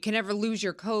 Yeah. And you can never lose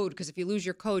your code because if you lose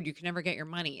your code, you can never get your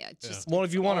money. It's just well,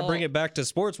 if you want to bring it back to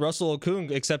sports, Russell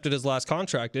Okung accepted his last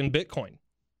contract in Bitcoin.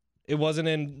 It wasn't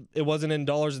in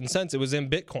dollars and cents. It was in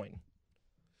Bitcoin.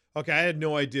 Okay, I had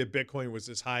no idea Bitcoin was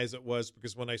as high as it was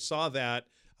because when I saw that,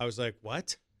 I was like,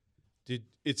 "What? Did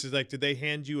they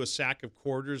hand you a sack of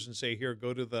quarters and say, "Here,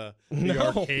 go to the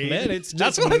arcade"? Man, it's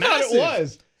that's just what massive. I thought it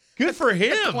was. Good for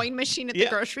him. The coin machine at the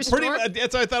grocery store.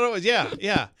 That's what I thought it was.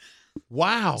 Yeah.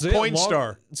 Wow,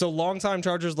 Coinstar. So longtime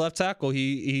Chargers left tackle,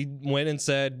 he went and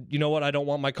said, you know what, I don't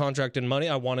want my contract in money.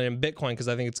 I want it in Bitcoin because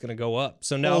I think it's going to go up.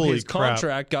 So now his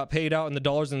contract got paid out in the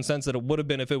dollars and cents that it would have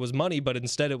been if it was money, but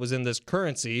instead it was in this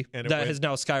currency that has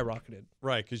now skyrocketed.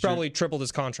 Right. Probably tripled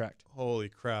his contract. Holy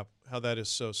crap. How that is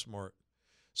so smart.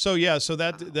 So, yeah,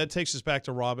 that takes us back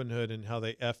to Robinhood and how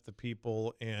they F the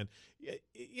people. And,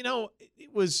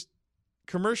 it was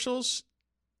commercials,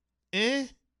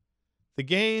 the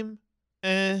game,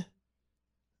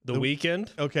 The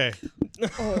weekend. Okay.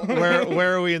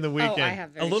 Where are we in the weekend? I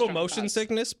have a little motion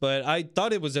sickness, but I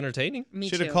thought it was entertaining.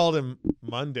 Should have called him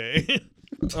Monday.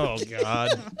 Oh,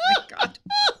 God. Oh, my God.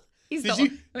 He's now we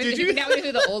know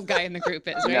who the old guy in the group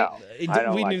is, right?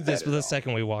 No, we knew this the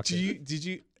second we walked in. Did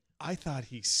you? I thought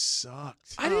he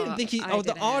sucked. I didn't think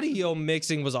the audio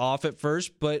mixing was off at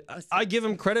first, but I give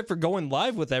him credit for going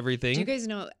live with everything. Do you guys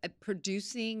know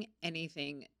producing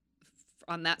anything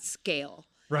on that scale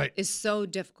is so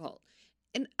difficult?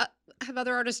 And have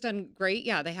other artists done great?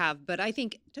 Yeah, they have. But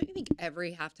don't you think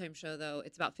every halftime show, though,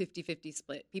 it's about 50-50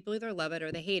 split? People either love it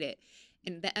or they hate it.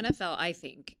 And the NFL, I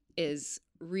think, is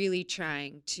really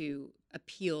trying to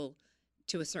appeal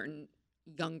to a certain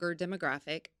younger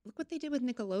demographic. Look what they did with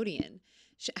Nickelodeon,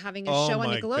 having a show on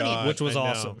Nickelodeon, God, which was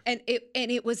awesome. And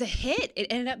it was a hit. It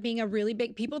ended up being a really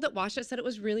big. People that watched it said it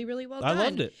was really, really well done. I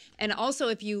loved it. And also,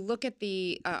 if you look at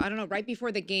the, I don't know, right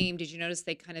before the game, did you notice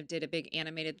they kind of did a big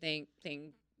animated thing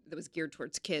that was geared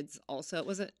towards kids? Also, it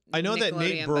wasn't. I know that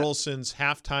Nate Burleson's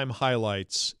halftime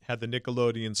highlights had the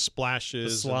Nickelodeon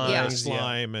splashes,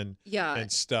 slime,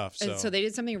 and stuff. And so they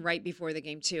did something right before the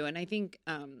game too. And I think,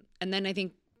 and then I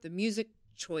think the music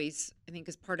choice, I think,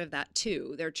 is part of that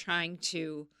too. They're trying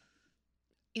to,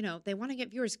 they want to get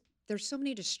viewers. There's so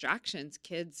many distractions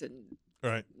kids and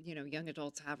young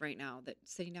adults have right now that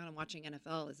sitting down and watching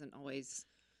NFL isn't always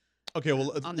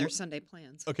on their Sunday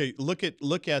plans. Okay, look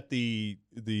at the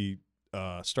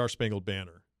Star Spangled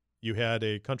Banner. You had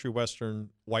a country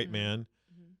western white man,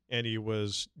 and he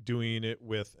was doing it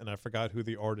with, and I forgot who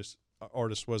the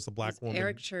artist was, the black woman.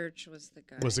 Eric Church was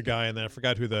the guy. And then I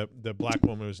forgot who the black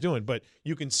woman was doing. But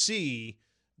you can see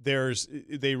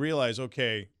they realize,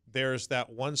 okay, there's that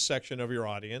one section of your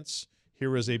audience.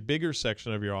 Here is a bigger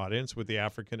section of your audience with the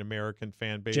African-American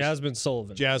fan base. Jasmine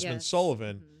Sullivan.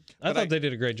 Sullivan. I thought they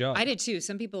did a great job. I did too.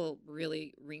 Some people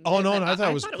really reamed it. Oh, no, I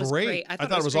thought it was great. I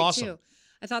thought it was awesome. Too.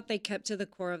 I thought they kept to the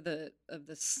core of the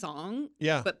song,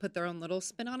 Yeah. but put their own little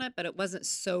spin on it. But it wasn't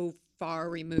so far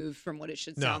removed from what it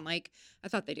should sound like. I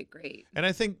thought they did great. And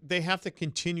I think they have to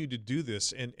continue to do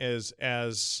this. And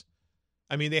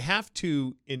I mean, they have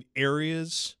to, in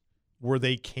areas where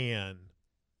they can,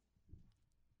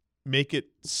 make it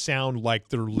sound like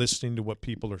they're listening to what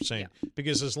people are saying. Yeah.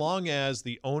 Because as long as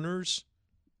the owners,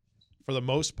 for the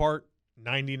most part,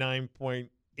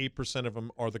 99.8% of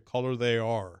them are the color they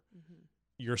are,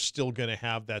 you're still going to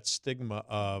have that stigma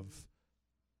of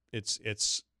it's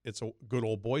a good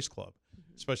old boys club,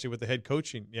 especially with the head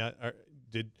coaching. Yeah,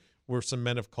 were some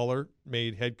men of color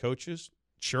made head coaches?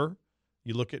 Sure.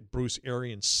 You look at Bruce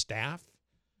Arians' staff.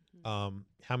 How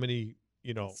many?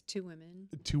 It's 2 women.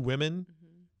 2 women.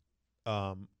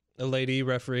 A lady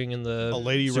refereeing in the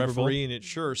Super Bowl. It.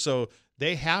 Sure. So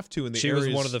they have to in the. She areas,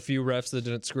 was one of the few refs that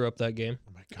didn't screw up that game.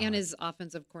 Oh my God. And his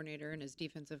offensive coordinator and his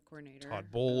defensive coordinator, Todd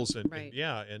Bowles, and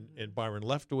Byron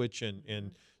Leftwich,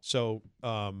 and so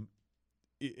I'm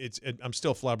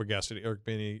still flabbergasted. Eric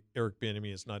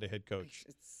Bieniemy is not a head coach.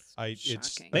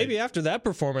 It's maybe after that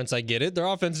performance, I get it. Their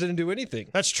offense didn't do anything.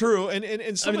 That's true.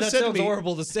 And someone that said sounds to me,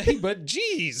 horrible to say, but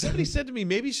geez, somebody said to me,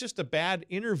 maybe it's just a bad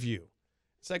interview.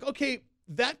 It's like, okay,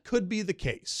 that could be the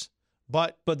case,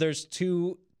 but there's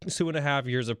 2.5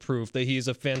 years of proof that he's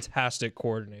a fantastic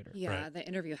coordinator. Yeah, the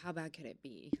interview, how bad could it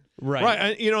be?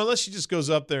 Right. Unless she just goes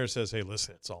up there and says, hey,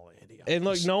 listen, it's all Andy. And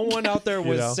look, no one out there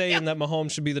was saying that Mahomes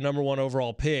should be the number 1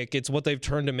 overall pick. It's what they've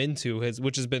turned him into,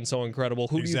 which has been so incredible.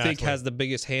 Who do you think has the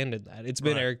biggest hand in that? It's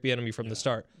been Eric Bieniemy from the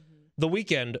start. The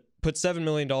Weeknd put $7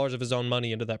 million of his own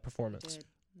money into that performance.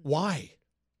 Why?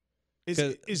 Is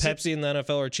Pepsi and the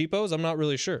NFL are cheapos? I'm not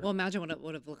really sure. Well, imagine what it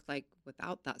would have looked like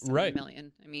without that $7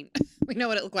 million. I mean, we know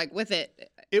what it looked like with it.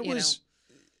 It was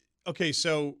okay.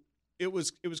 So it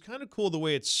was kind of cool the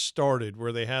way it started,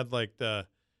 where they had like it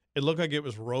looked like it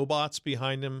was robots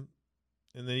behind him,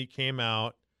 and then he came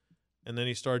out, and then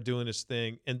he started doing his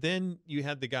thing, and then you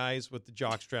had the guys with the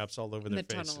jock straps all over their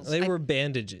faces. Tunnels. They were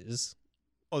bandages.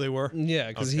 Oh, they were? Yeah,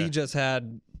 because he just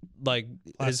had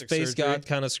his face got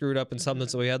kind of screwed up and something,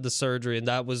 so he had the surgery, and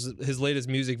that was his latest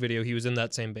music video. He was in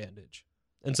that same bandage,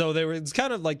 and so it's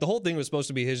kind of like the whole thing was supposed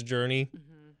to be his journey.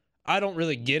 I don't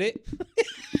really get it.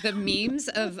 The memes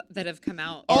that have come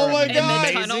out. Oh my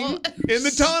God! In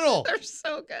the tunnel. They're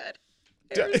so good.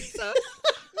 They're so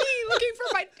me looking for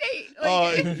my date.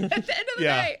 At the end of the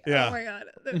day. Yeah. Oh my God.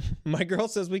 My girl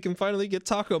says we can finally get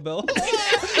Taco Bell.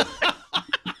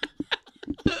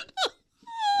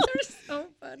 So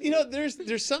funny.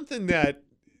 There's something that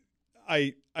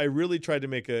I really tried to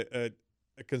make a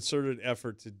concerted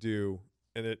effort to do,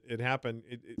 and it happened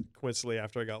coincidentally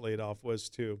after I got laid off, was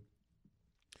to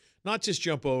not just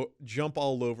jump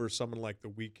all over someone like The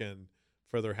Weeknd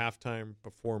for their halftime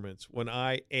performance when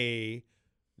I A,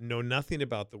 know nothing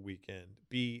about The Weeknd,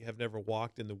 B, have never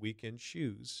walked in The Weeknd's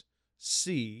shoes,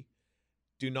 C,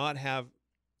 do not have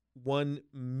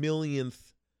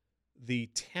 1/1,000,000th the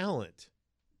talent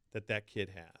that kid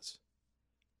has.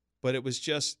 But it was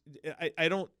just,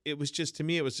 it was just, to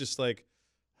me, it was just like,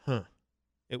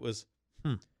 it was,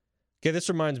 Okay, this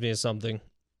reminds me of something.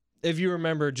 If you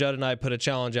remember, Judd and I put a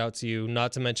challenge out to you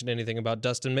not to mention anything about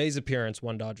Dustin May's appearance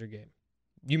one Dodger game.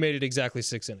 You made it exactly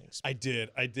 6 innings. I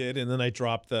did, and then I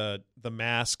dropped the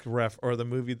Mask ref or the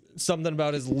movie. Something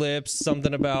about his lips,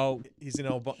 something about he's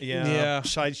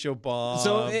Sideshow Bob.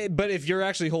 So, but if you're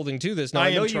actually holding to this, now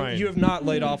I know you have not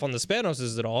laid off on the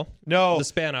Spanoses at all. No, the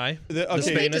Spani, the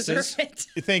They deserve it.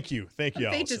 Thank you. They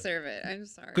Allison. deserve it. I'm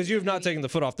sorry, because you have not taken the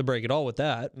foot off the brake at all with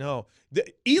that. No,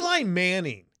 Eli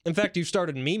Manning. In fact, you've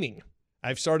started memeing.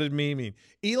 I've started memeing.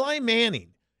 Eli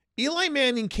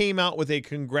Manning came out with a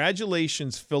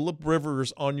congratulations, Phillip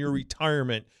Rivers, on your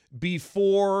retirement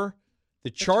before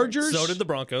the Chargers. So did the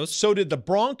Broncos. So did the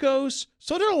Broncos.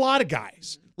 So did a lot of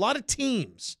guys, a lot of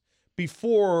teams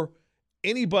before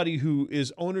anybody who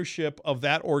is in ownership of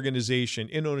that organization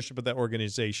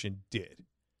did.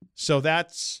 So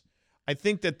I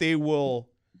think that they will.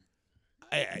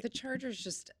 The Chargers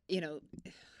just,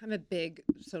 I'm a big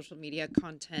social media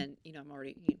content. I'm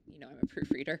already, I'm a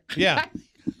proofreader. Yeah.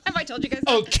 Have I told you guys?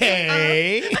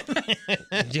 Okay.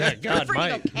 Yeah, God,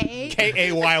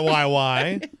 Kayy.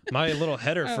 My little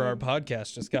header for our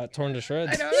podcast just got torn to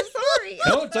shreds. I know. I'm sorry.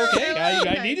 No, it's okay.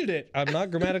 I needed it. I'm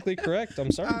not grammatically correct.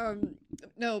 I'm sorry.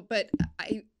 No, but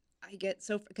I get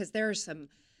because there are some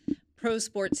pro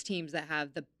sports teams that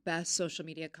have the best social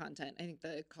media content. I think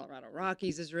the Colorado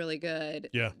Rockies is really good.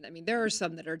 Yeah. I mean, there are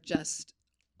some that are just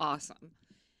awesome.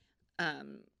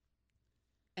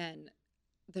 And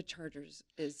the Chargers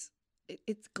it's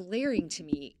glaring to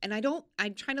me. And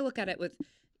I'm trying to look at it with,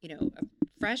 a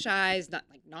fresh eyes,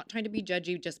 not trying to be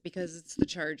judgy just because it's the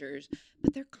Chargers,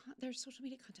 but their social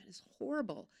media content is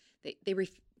horrible.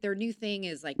 Their new thing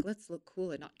is like, let's look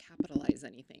cool and not capitalize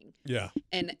anything. Yeah.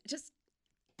 And it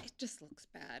just looks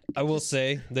bad. I will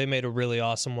say they made a really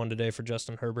awesome one today for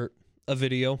Justin Herbert, a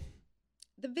video.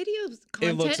 The videos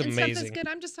content looks and stuff is amazing. good.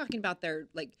 I'm just talking about their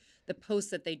the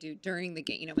posts that they do during the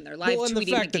game, when they're live Well, and tweeting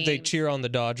the fact that they games. cheer on the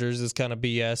Dodgers is kind of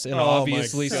BS, and Oh,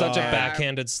 obviously my such a God.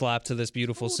 backhanded slap to this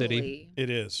beautiful city. Totally. It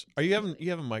is. Are you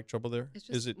having mic trouble there? It just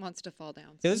Is it? wants to fall down.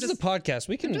 So Yeah, I'm this is a just- podcast.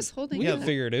 We can just holding we it can up.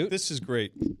 figure it out. This is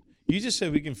great. You just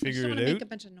said we can I just figure don't it want to out. make a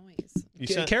bunch of noise. You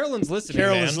sent- Carolyn's listening.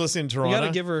 Carolyn's man. listening to You got Toronto.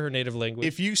 to give her native language.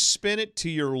 If you spin it to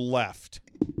your left,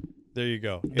 there you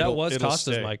go. that was it'll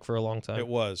Costa's stay. mic for a long time. It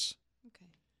was. Okay.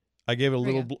 I gave it a There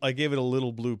you little. I gave it a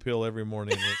little blue pill every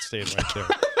morning, and it stayed right there.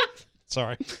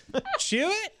 Sorry. Chew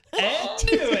it and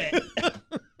do it.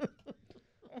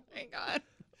 Oh my God.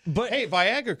 But Hey,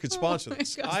 Viagra could sponsor my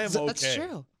this. God. I am okay. That's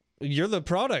true. you're the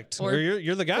product, or, Or-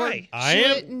 you're the guy. I Do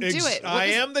am. it and do it. I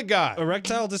am the guy.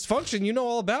 Erectile dysfunction, you know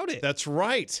all about it. That's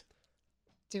right.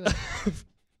 Do it.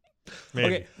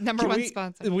 Maybe. Okay, Number can one we-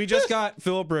 sponsor. We just got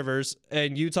Phillip Rivers,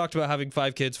 and you talked about having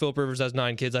 5 kids. Phillip Rivers has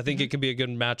 9 kids. I think it could be a good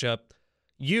matchup.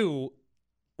 You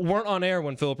weren't on air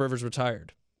when Phillip Rivers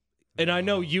retired. And I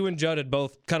know you and Judd had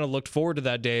both kind of looked forward to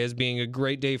that day as being a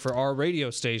great day for our radio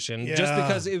station, just Yeah.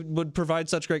 because it would provide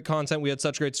such great content. We had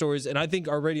such great stories, and I think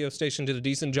our radio station did a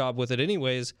decent job with it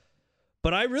anyways.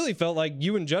 But I really felt like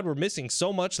you and Judd were missing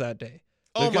so much that day.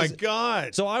 Oh my Because-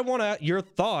 God. So I want your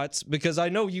thoughts, because I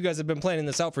know you guys have been planning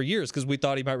this out for years, because we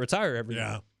thought he might retire every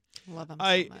year. Love him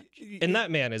I. so much. And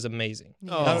that man is amazing.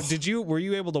 Oh. Were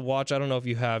you able to watch? I don't know if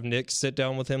you have Nick sit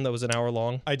down with him. That was an hour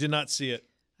long. I did not see it.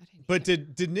 But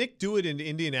did Nick do it in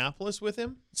Indianapolis with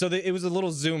him? So it was a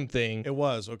little Zoom thing. It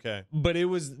was okay. But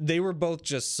they were both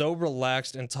just so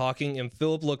relaxed and talking, and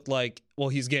Phillip looked like, well,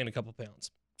 he's gained a couple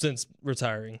pounds since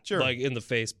retiring. Sure. Like in the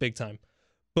face, big time.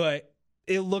 But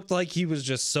it looked like he was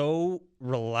just so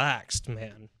relaxed,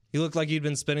 man. He looked like he'd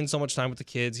been spending so much time with the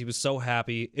kids. He was so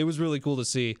happy. It was really cool to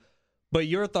see. But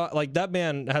your thought, like, that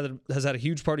man has had a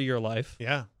huge part of your life.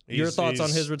 Yeah. Your thoughts on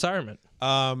his retirement?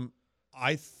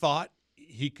 I thought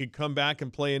he could come back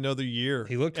and play another year.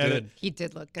 He looked at good. He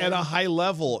did look good. at a high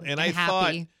level, and I thought,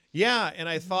 happy. and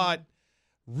I thought,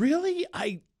 really,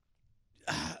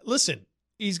 listen.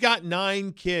 He's got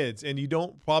 9 kids, and you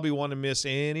don't probably want to miss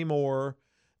any more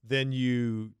than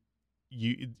you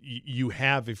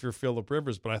have if you're Phillip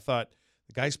Rivers. But I thought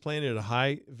the guy's playing at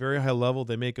a very high level.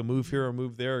 They make a move here or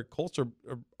move there. Colts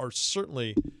are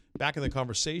certainly back in the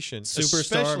conversation. Superstar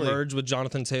especially- merge with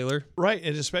Jonathan Taylor. Right,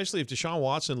 and especially if Deshaun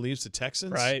Watson leaves the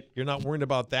Texans, Right. You're not worried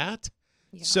about that.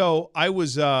 Yeah. So I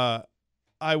was a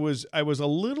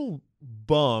little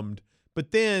bummed, but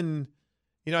then,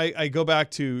 I go back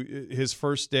to his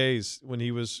first days when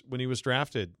he was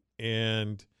drafted,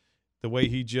 and the way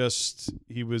he was,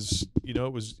 it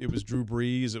was Drew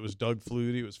Brees, it was Doug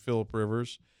Flutie, it was Phillip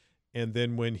Rivers, and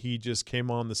then when he just came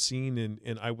on the scene,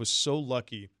 and I was so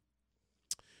lucky.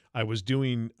 I was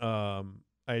doing. I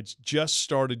had just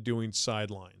started doing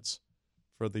sidelines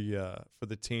for the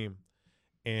team,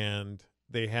 and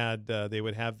they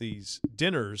would have these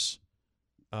dinners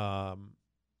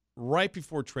right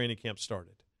before training camp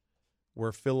started,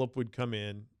 where Phillip would come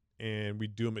in, and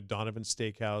we'd do them at Donovan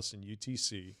Steakhouse in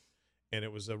UTC, and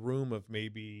it was a room of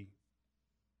maybe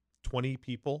 20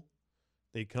 people.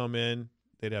 They'd come in,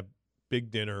 they'd have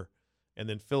big dinner, and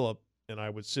then Phillip and I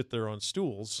would sit there on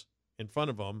stools in front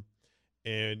of them,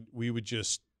 and we would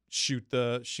just shoot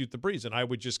the breeze, and I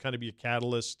would just kind of be a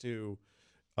catalyst to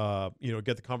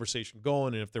get the conversation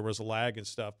going, and if there was a lag and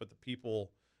stuff, but the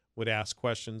people would ask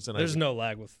questions, and There's no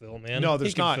lag with Phil, man. No,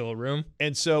 there's he can not. fill a room.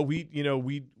 And so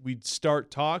we'd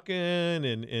start talking,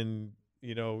 and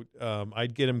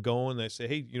I'd get him going, and I'd say,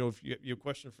 hey, if you have a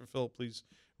question for Phil, please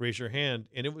raise your hand,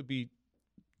 and it would be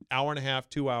hour and a half,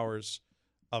 2 hours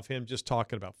of him just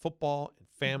talking about football and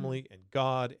family and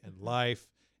God and life,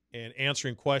 and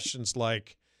answering questions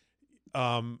like,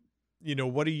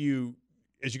 what do you,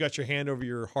 as you got your hand over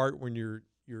your heart when you're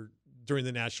during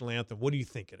the national anthem, what are you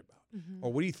thinking about?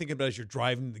 Or what are you thinking about as you're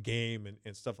driving the game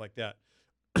and stuff like that?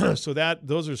 So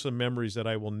those are some memories that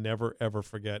I will never, ever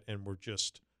forget, and were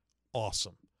just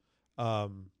awesome.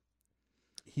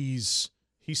 He's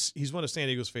one of San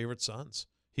Diego's favorite sons.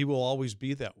 He will always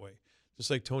be that way. Just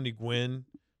like Tony Gwynn,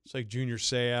 just like Junior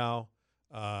Seau,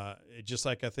 just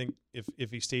like I think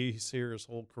if he stays here his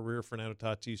whole career, Fernando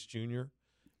Tatis Jr.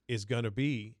 is going to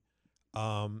be,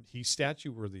 he's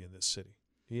statue worthy in this city.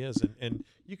 He is, and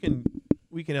you can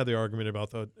we can have the argument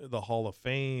about the Hall of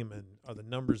Fame and are the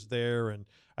numbers there, and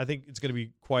I think it's going to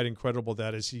be quite incredible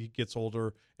that as he gets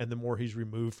older and the more he's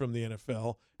removed from the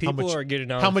NFL, people are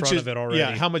getting out in front of it already.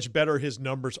 Yeah, how much better his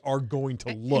numbers are going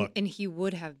to look. And he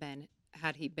would have been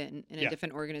had he been in a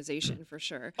different organization for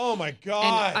sure. Oh my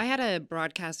God! And I had a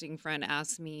broadcasting friend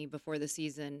ask me before the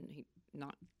season,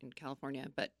 not in California,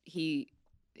 but he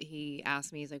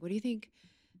asked me, he's like, "What do you think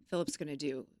Philip's going to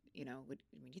do? You know, do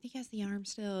you think he has the arm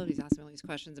still?" He's asking me all these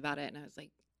questions about it, and I was like,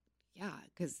 "Yeah,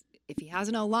 because if he has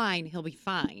an O-line, he'll be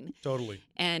fine." Totally.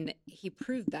 And he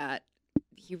proved that.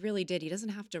 He really did. He doesn't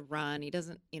have to run. He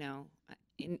doesn't,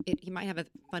 he might have a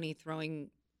funny throwing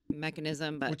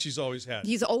mechanism, but which he's always had.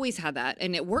 He's always had that,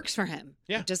 and it works for him.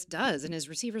 Yeah, it just does, and his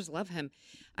receivers love him.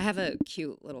 I have a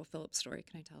cute little Philip story.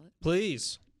 Can I tell it?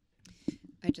 Please.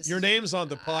 Your name's on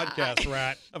the podcast,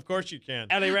 Rat. Of course you can.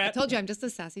 Alley Rat. I told you I'm just a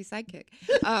sassy sidekick.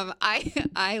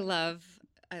 I love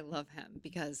him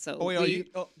because so. Oh,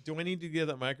 wait, do I need to give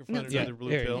that microphone another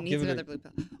blue pill? It needs another blue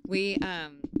pill. We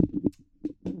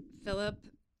Philip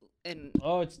and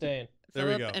it's staying. There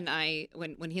we Philip go. and I,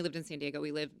 when he lived in San Diego,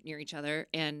 we lived near each other,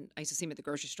 and I used to see him at the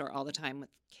grocery store all the time with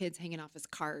kids hanging off his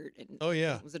cart. And oh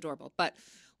yeah, it was adorable. But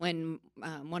when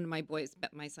one of my boys,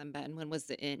 my son Ben, was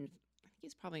in, I think he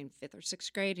was probably in 5th or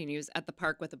 6th grade, and he was at the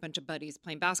park with a bunch of buddies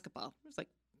playing basketball. There was like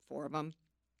 4 of them.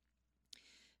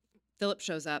 Philip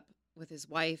shows up with his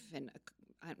wife, and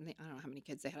I don't know how many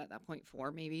kids they had at that point,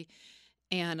 4 maybe.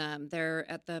 And they're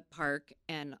at the park,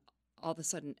 and all of a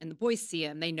sudden, and the boys see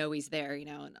him, they know he's there,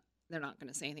 and they're not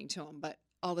going to say anything to him. But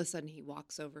all of a sudden, he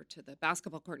walks over to the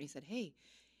basketball court, and he said, "Hey,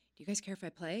 do you guys care if I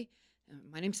play?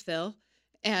 My name's Phil."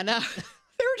 And they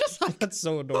were just like, "That's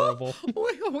so adorable." We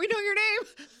know your name.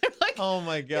 They're like, "Oh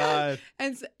my God!" Yeah.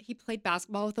 And so he played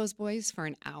basketball with those boys for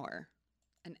an hour,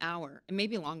 and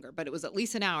maybe longer, but it was at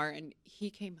least an hour. And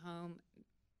he came home.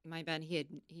 My Ben, he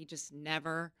just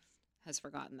never has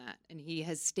forgotten that, and he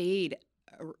has stayed.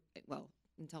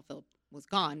 Until Philip was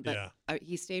gone, but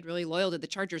he stayed really loyal to the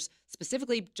Chargers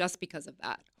specifically just because of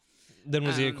that. Then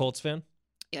was he a Colts fan?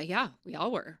 Yeah, we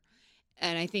all were.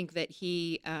 And I think that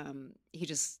he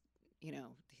just, he had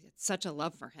such a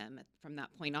love for him from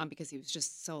that point on because he was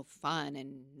just so fun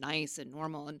and nice and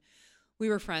normal. And we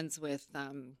were friends with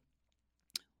a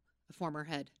former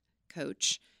head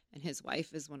coach, and his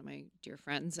wife is one of my dear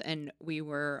friends. And we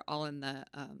were all in the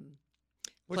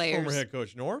Which players. former head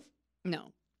coach? Norv?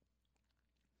 No.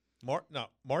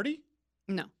 Marty?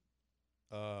 No.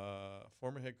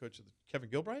 Former head coach of Kevin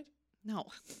Gilbride? No.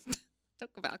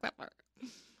 Don't go back that far.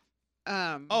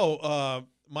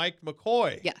 Mike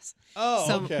McCoy. Yes.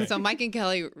 Oh, okay. So Mike and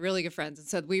Kelly, really good friends. And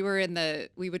so we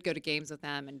would go to games with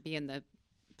them and be in the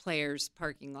players'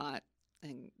 parking lot.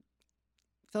 And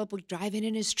Philip would drive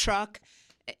in his truck,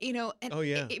 and oh,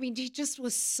 yeah. I mean, he just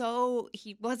was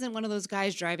he wasn't one of those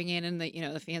guys driving in the,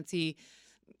 the fancy,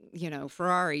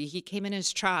 Ferrari. He came in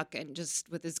his truck and just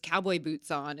with his cowboy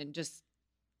boots on and just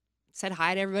said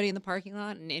hi to everybody in the parking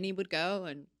lot, and in he would go.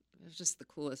 And it was just the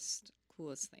coolest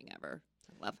thing ever.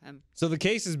 I love him. So the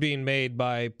case is being made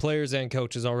by players and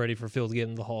coaches already for Phil to get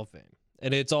in the Hall of Fame.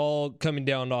 And it's all coming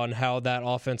down on how that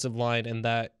offensive line and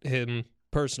that him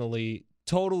personally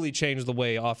totally changed the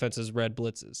way offenses read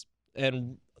blitzes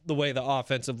and the way the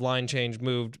offensive line change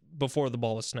moved before the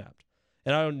ball was snapped.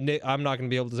 And I'm not going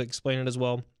to be able to explain it as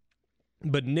well,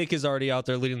 but Nick is already out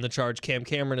there leading the charge. Cam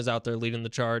Cameron is out there leading the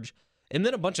charge. And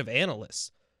then a bunch of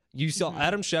analysts. You saw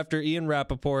Adam Schefter, Ian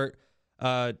Rappaport,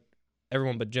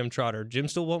 everyone but Jim Trotter. Jim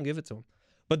still won't give it to him.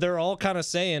 But they're all kind of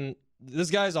saying, this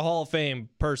guy's a Hall of Fame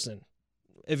person.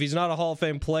 If he's not a Hall of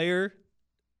Fame player,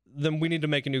 then we need to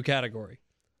make a new category.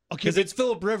 Because it's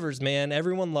Philip Rivers, man.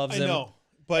 Everyone loves him. I know.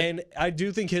 And I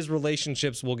do think his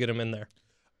relationships will get him in there.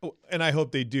 And I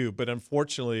hope they do. But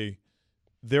unfortunately,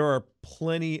 there are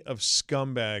plenty of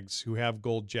scumbags who have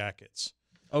gold jackets.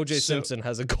 O.J. Simpson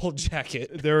has a gold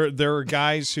jacket. There are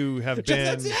guys who have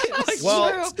been.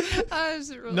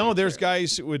 There's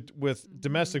guys with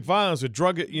domestic violence, with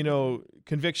drug,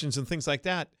 convictions and things like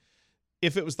that.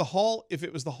 If it was the Hall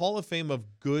of Fame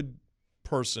of good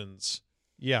persons,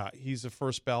 yeah, he's a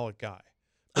first ballot guy.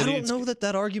 But I don't know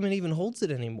that argument even holds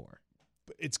it anymore.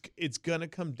 It's gonna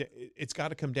come. It's got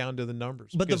to come down to the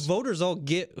numbers. But the voters all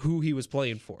get who he was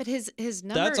playing for. But his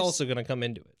numbers. That's also going to come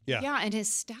into it. Yeah, and his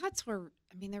stats were.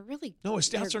 I mean, they're really. No, his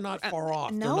stats are not far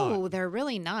off. No, they're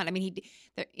really not. I mean,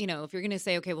 if you're going to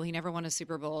say, okay, well, he never won a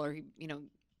Super Bowl or he,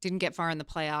 didn't get far in the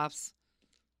playoffs.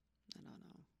 I don't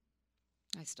know.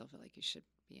 I still feel like he should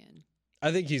be in.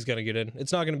 I think he's going to get in.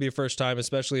 It's not going to be a first time,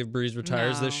 especially if Breeze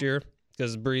retires this year,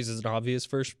 because Breeze is an obvious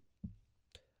first.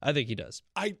 I think he does.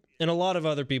 And a lot of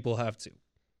other people have too.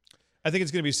 I think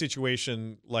it's going to be a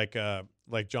situation like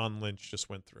John Lynch just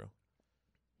went through.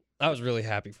 I was really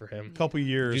happy for him. A couple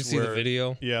years. Did you see the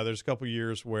video? Yeah, there's a couple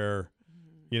years where,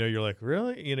 you're like,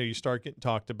 really? You start getting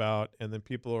talked about, and then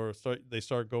people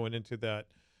start going into that.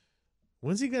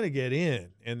 When's he going to get in?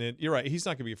 And then you're right, he's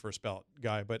not going to be a first ballot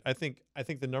guy, but I think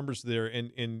the numbers there,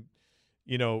 and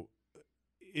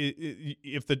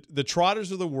if the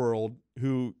Trotters of the world,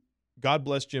 who, God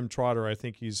bless Jim Trotter, I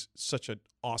think he's such an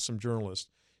awesome journalist.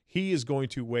 He is going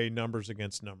to weigh numbers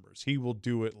against numbers. He will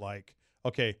do it like,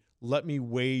 okay, let me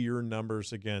weigh your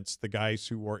numbers against the guys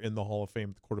who are in the Hall of Fame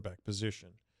at the quarterback position.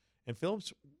 And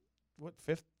Phillips, what,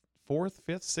 fourth,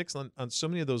 fifth, sixth on so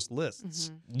many of those lists.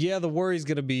 Mm-hmm. Yeah, the worry's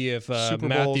going to be if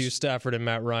Matthew Stafford and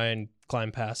Matt Ryan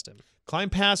climb past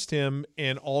him.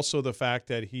 And also the fact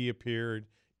that he appeared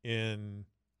in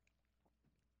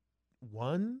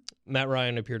one? Matt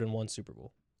Ryan appeared in one Super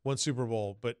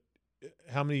Bowl. But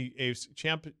how many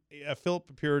Philip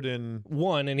appeared in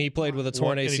one, and he played with a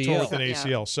torn ACL. And he tore with an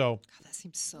ACL. So God, that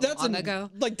seems so long ago.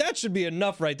 Like, that should be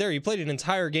enough right there. He played an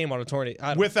entire game on a torn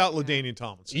without LaDainian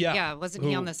Tomlinson. Yeah. Wasn't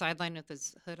he on the sideline with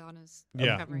his hood on his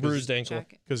bruised ankle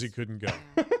because he couldn't go.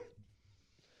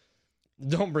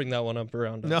 Don't bring that one up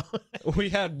around. No, we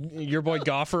had your boy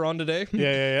Goffer on today.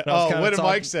 Yeah. Oh, what did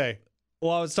Mike say?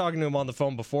 Well, I was talking to him on the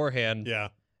phone beforehand. Yeah,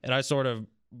 and I sort of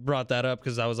brought that up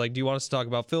because I was like, do you want us to talk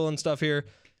about Phil and stuff here?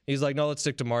 He's like, no, let's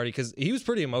stick to Marty, because he was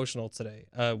pretty emotional today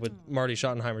with Marty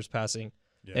Schottenheimer's passing.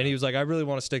 Yeah. And he was like, I really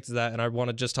want to stick to that, and I want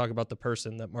to just talk about the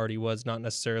person that Marty was, not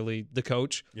necessarily the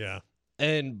coach. Yeah.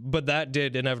 But that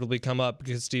did inevitably come up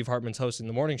because Steve Hartman's hosting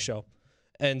the morning show.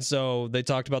 And so they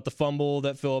talked about the fumble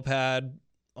that Philip had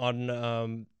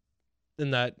on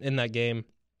in that game,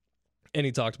 and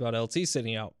he talked about LT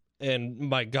sitting out. And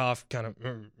Mike Goff kind of,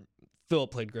 Philip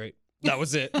played great. That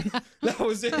was it. That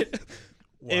was it.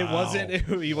 Wow.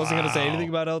 He wasn't going to say anything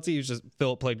about LT. He was just,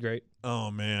 Philip played great.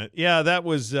 Oh man. Yeah, that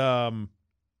was a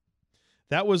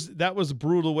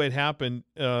brutal way it happened.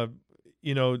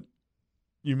 You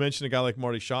mentioned a guy like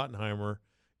Marty Schottenheimer,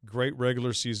 great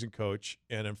regular season coach,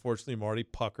 and unfortunately Marty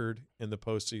puckered in the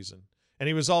postseason. And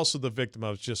he was also the victim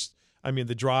of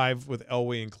the drive with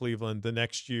Elway in Cleveland. The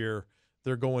next year,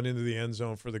 they're going into the end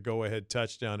zone for the go-ahead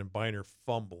touchdown, and Biner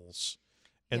fumbles.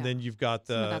 And then you've got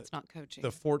that's not coaching. The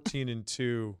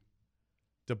 14-2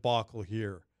 debacle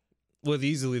here. With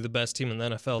easily the best team in the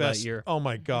NFL that year. Oh,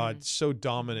 my God. So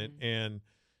dominant. And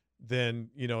then,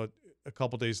 a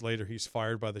couple days later, he's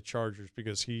fired by the Chargers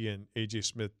because he and A.J.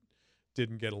 Smith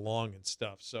didn't get along and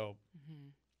stuff. So,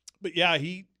 but yeah,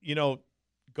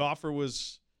 Goffer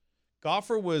was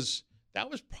that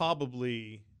was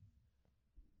probably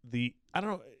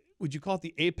would you call it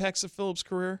the apex of Phillips'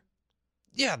 career?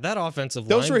 Yeah, that offensive line.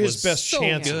 Those were his best so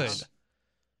chances.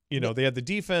 Good. They had the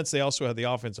defense. They also had the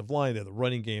offensive line. They had the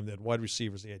running game. They had wide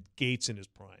receivers. They had Gates in his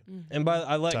prime. And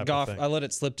I let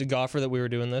it slip to Goffer that we were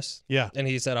doing this. Yeah. And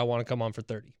he said, I want to come on for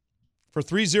 30. For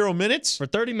 30 minutes? For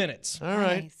 30 minutes. All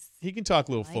right. He can talk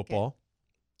a little football.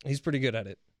 He's pretty good at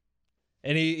it.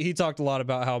 And he talked a lot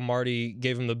about how Marty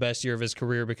gave him the best year of his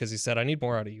career because he said, I need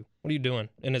more out of you. What are you doing?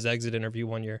 In his exit interview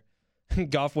one year.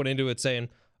 Goff went into it saying,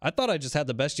 I thought I just had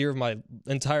the best year of my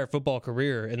entire football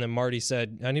career. And then Marty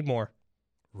said, I need more.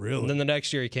 Really? And then the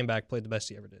next year he came back, played the best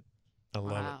he ever did. I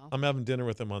love it. I'm having dinner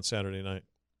with him on Saturday night.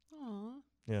 Aww.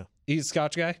 Yeah. He's a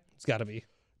Scotch guy? It's got to be.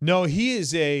 No, he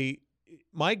is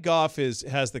Mike Goff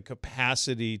has the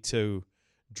capacity to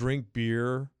drink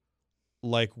beer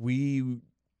like we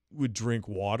would drink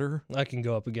water. I can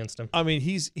go up against him. I mean,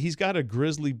 he's got a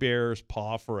grizzly bear's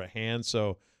paw for a hand,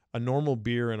 so a normal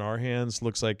beer in our hands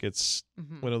looks like it's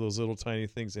one of those little tiny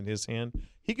things in his hand.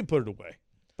 He can put it away.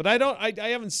 But I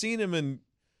haven't seen him in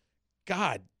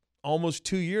almost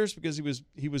 2 years because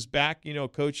he was back,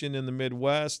 coaching in the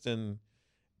Midwest and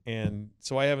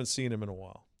so I haven't seen him in a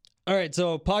while. All right,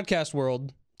 so podcast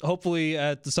world, hopefully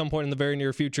at some point in the very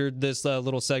near future, this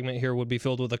little segment here would be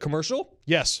filled with a commercial.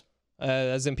 Yes.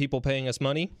 As in people paying us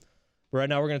money. Right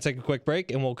now we're going to take a quick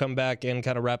break, and we'll come back and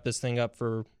kind of wrap this thing up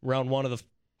for round one of the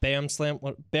Bam Slam?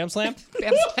 Bam Slam?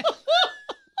 Bam Slam.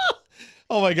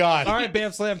 Oh, my God. All right,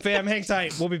 Bam Slam fam, hang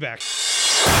tight. We'll be back.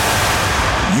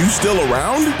 You still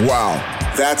around? Wow,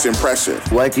 that's impressive.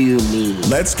 What do you mean?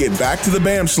 Let's get back to the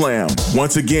Bam Slam.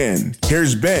 Once again,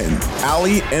 here's Ben,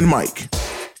 Allie, and Mike.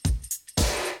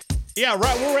 Yeah,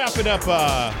 right. We're wrapping up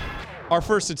our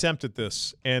first attempt at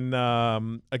this. And,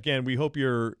 again, we hope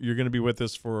you're going to be with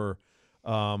us for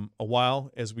a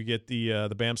while as we get the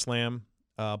Bam Slam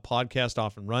podcast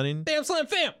off and running. Bam Slam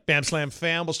fam. Bam Slam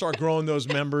fam. We'll start growing those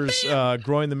members,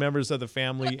 growing the members of the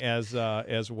family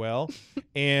as well.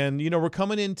 And we're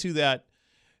coming into that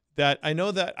that I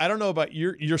don't know about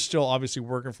you're still obviously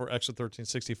working for Extra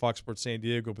 1360 Fox Sports San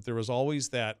Diego, but there was always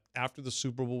that after the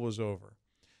Super Bowl was over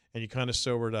and you kind of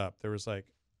sobered up, there was like,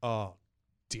 oh,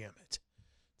 damn it.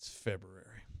 It's February.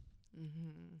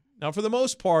 Mm-hmm. Now, for the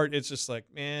most part, it's just like,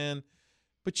 man,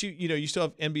 but you still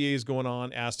have NBAs going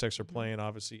on. Aztecs are playing.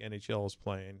 Obviously, NHL is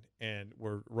playing, and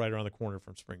we're right around the corner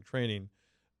from spring training.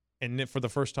 And for the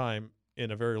first time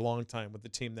in a very long time with the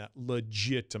team that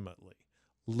legitimately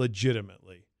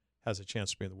has a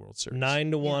chance to be in the World Series.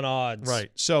 9-1 odds. Right.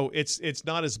 So it's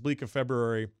not as bleak a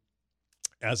February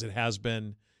as it has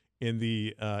been in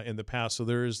the past. So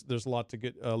there's a lot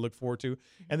to look forward to,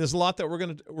 and there's a lot that we're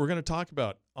gonna talk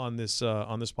about on this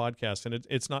podcast. And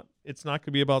it's not going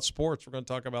to be about sports. We're going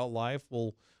to talk about life.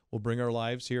 We'll bring our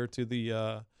lives here to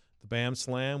the BAM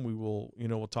Slam. We will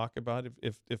we'll talk about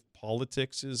if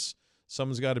politics is,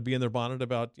 someone's got to be in their bonnet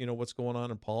about what's going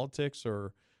on in politics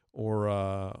or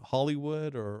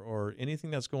Hollywood or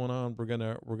anything that's going on. We're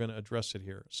gonna address it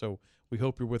here. So we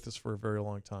hope you're with us for a very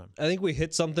long time. I think we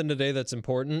hit something today that's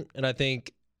important, and I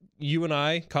think you and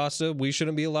I, Costa, we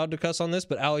shouldn't be allowed to cuss on this,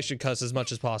 but Allie should cuss as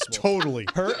much as possible. Totally.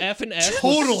 Her F and S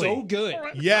was so good.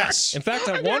 Yes. In fact,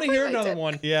 I want to hear another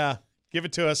one. Yeah. Give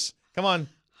it to us. Come on.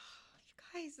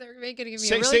 Guys, they're making me a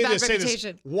really bad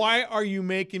reputation. Why are you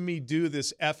making me do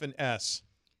this F and S?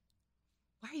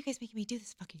 Why are you guys making me do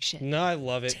this fucking shit? No, I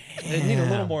love it. They need a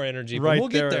little more energy, but right we'll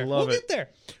get there. We'll get there.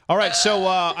 All right, so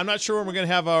I'm not sure when we're going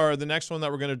to have the next one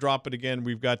that we're going to drop. But again,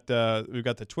 we've got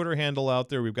the Twitter handle out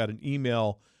there. We've got an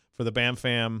email for the BAM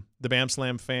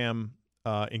Slam fam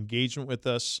engagement with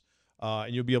us,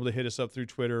 and you'll be able to hit us up through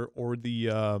Twitter or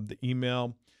the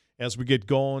email. As we get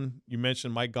going, you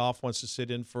mentioned Mike Goff wants to sit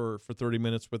in for 30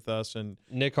 minutes with us, and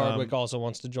Nick Hardwick also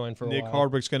wants to join for a while. Nick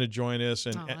Hardwick's going to join us,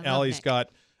 and Allie's got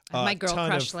my girl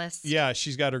crush list. Yeah,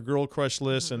 she's got her girl crush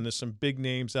list, and there's some big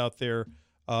names out there.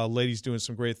 Ladies doing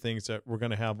some great things that we're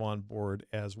going to have on board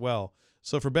as well.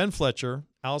 So for Ben Fletcher,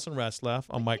 Allison Ratzlaff,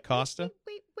 I'm Mike Costa.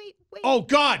 Wait. Oh,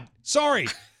 God. Sorry.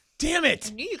 Damn it.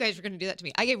 I knew you guys were going to do that to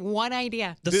me. I gave one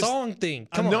idea. The song thing.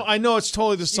 Come on. I know it's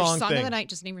totally the song thing. Song of the night.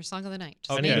 Just name your song of the night.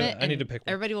 Just I need to pick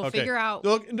one. Everybody will figure out.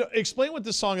 Look, explain what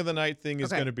the song of the night thing is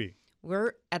going to be.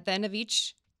 We're at the end of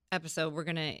each episode, we're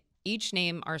going to each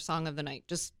name our song of the night.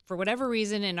 Just for whatever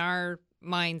reason in our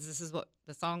minds, this is what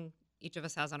the song each of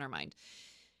us has on our mind.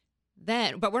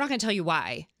 But we're not going to tell you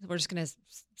why. We're just going to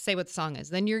say what the song is.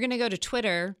 Then you're going to go to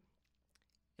Twitter.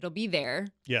 It'll be there.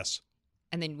 Yes.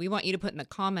 And then we want you to put in the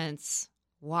comments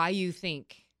why you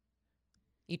think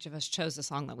each of us chose the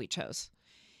song that we chose.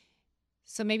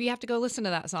 So maybe you have to go listen to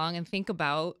that song and think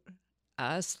about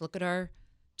us. Look at our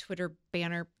Twitter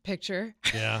banner picture.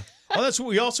 Yeah. Oh, that's what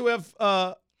we also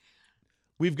have.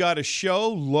 We've got a show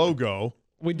logo.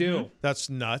 We do. That's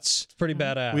nuts. It's pretty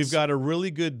badass. We've got a really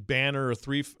good banner,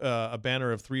 a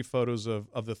banner of 3 photos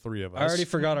of the 3 of us. I already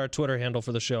forgot our Twitter handle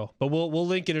for the show, but we'll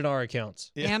link it in our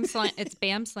accounts. Yeah. It's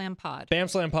BAM Slam Pod. BAM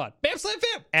Slam Pod. BAM Slam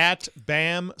Fam. At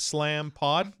BAM Slam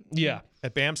Pod. Yeah.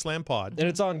 At BAM Slam Pod. And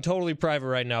it's on totally private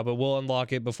right now, but we'll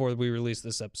unlock it before we release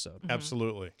this episode. Mm-hmm.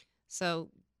 Absolutely. So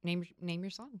name your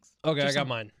songs. Okay, I got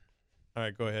mine. All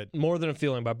right, go ahead. More Than a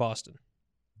Feeling by Boston.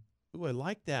 Ooh, I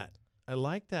like that.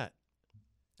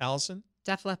 Allison?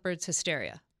 Def Leppard's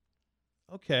Hysteria.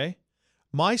 Okay.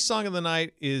 My song of the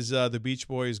night is the Beach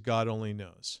Boys' God Only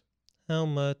Knows. How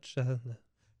much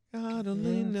God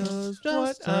only knows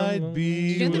what I'd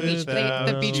be Did you know without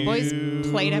the Beach Boys you.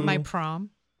 played at my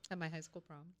prom? At my high school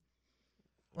prom.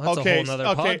 Well, that's a whole nother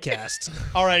podcast.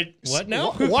 All right. What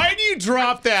now? Why do you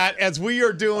drop that as we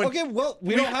are doing? Okay, well,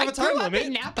 we don't have a time limit. I grew up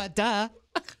in Napa, duh.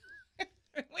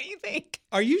 What do you think?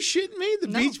 Are you shitting me? The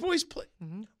Beach Boys play.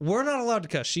 Mm-hmm. We're not allowed to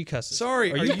cuss. She cusses.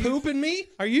 Sorry. Are you pooping me?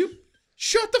 Are you?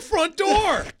 Shut the front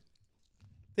door.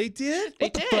 They did?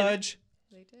 What the fudge?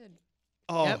 They did.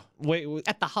 Oh. Yep. Wait.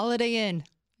 At the Holiday Inn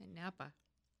in Napa.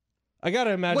 I got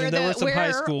to imagine there was some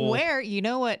high school. You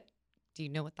know what? Do you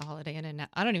know what the Holiday Inn in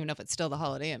Napa? I don't even know if it's still the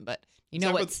Holiday Inn, but you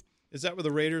know what's. Is that where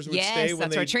the Raiders would yes, stay? When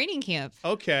that's our training camp.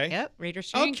 Okay. Yep, Raiders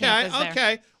training camp is there.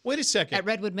 Okay. Wait a second. At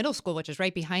Redwood Middle School, which is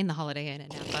right behind the Holiday Inn in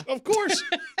Napa. Of course.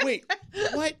 Wait.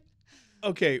 What?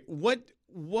 Okay. What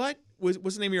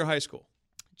was the name of your high school?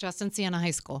 Justin Siena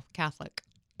High School, Catholic.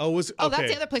 Oh, okay.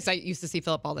 That's the other place I used to see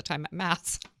Philip all the time at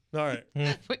Mass. All right.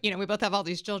 But, we both have all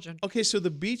these children. Okay, so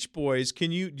the Beach Boys. Do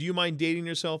you mind dating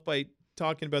yourself by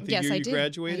talking about the year you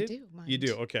graduated? I do. Mind. You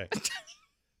do. Okay.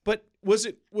 But was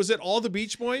it all the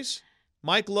Beach Boys?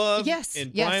 Mike Love,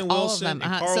 and Brian Wilson, and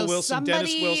Carl Wilson,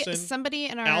 Dennis Wilson, somebody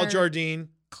in our Al Jardine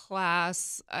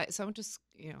class. So I went to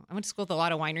school with a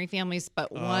lot of winery families,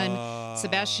 but one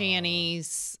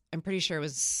Sebastiani's. I'm pretty sure it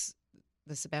was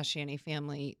the Sebastiani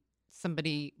family.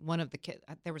 somebody, one of the kids,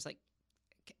 there was like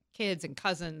kids and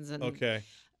cousins, and Okay.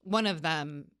 one of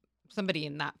them, somebody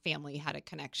in that family had a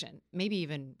connection, maybe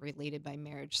even related by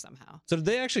marriage somehow. So did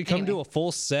they actually come to Anyway. a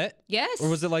full set? Yes. Or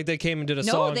was it like they came and did a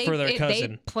song for their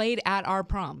cousin? They played at our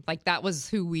prom. Like that's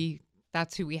who we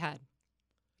had.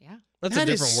 Yeah. That's a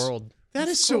different world. That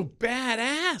is so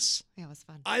badass. Yeah, it was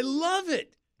fun. I love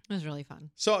it. It was really fun.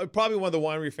 So probably one of the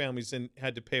winery families then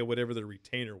had to pay whatever the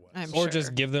retainer was. I'm Or sure.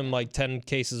 just give them like 10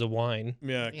 cases of wine.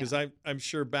 Yeah, because I'm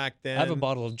sure back then. I have a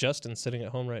bottle of Justin sitting at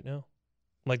home right now.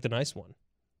 Like the nice one.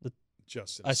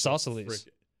 Justin. Isosceles.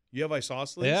 You have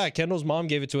isosceles? Yeah, Kendall's mom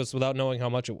gave it to us without knowing how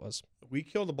much it was. We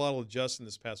killed a bottle of Justin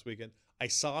this past weekend.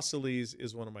 Isosceles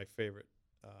is one of my favorite.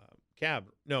 Cab.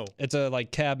 No. It's a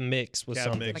like cab mix with Cab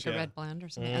something. mix, Like a red blend or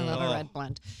something. I Mm. love Oh. a red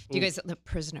blend. Do you guys, the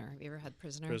Prisoner? Have you ever had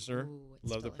Prisoner? Prisoner. Ooh,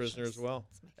 it's Love the Prisoner as delicious. well.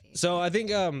 It's my favorite. So I think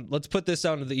let's put this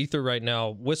out into the ether right now.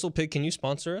 Whistle Pig, can you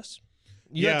sponsor us?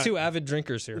 You Yeah. got two avid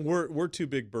drinkers here. We're two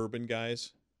big bourbon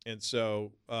guys, and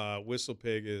so Whistle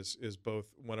Pig is both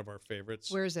one of our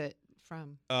favorites. Where's it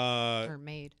from Uh, or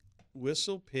made?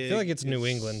 Whistle Pig. I feel like it's New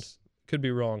is- England. Could be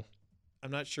wrong. I'm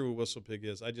not sure what Whistle Pig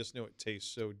is. I just know it tastes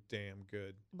so damn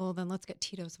good. Well, then let's get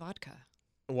Tito's vodka.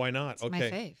 Why not? It's okay. my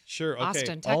fave. Sure. Okay.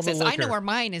 Austin, All the Texas. I know liquor. where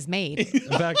mine is made. In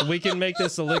fact, we can make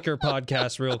this a liquor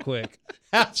podcast real quick.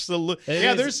 Absolutely. It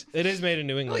Yeah, is made in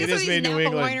New England. It is made in New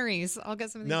England. Wineries. I'll get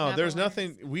some of these. No, Napa there's wineries.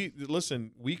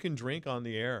 nothing. We can drink on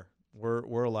the air.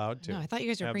 We're allowed to. No, I thought you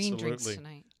guys were bringing drinks Absolutely.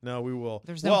 tonight. No, we will.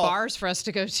 There's no Well, bars for us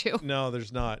to go to. No,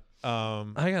 there's not.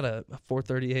 I got a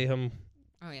 4:30 a.m.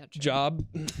 Oh yeah, true. job.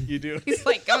 You do. He's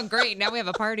like, oh great, now we have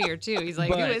a party or two. He's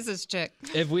like, But- who is this chick?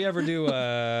 If we ever do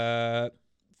a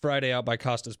Friday Out by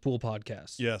Costa's pool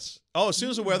podcast, Yes. Oh, as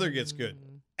soon as the weather gets good,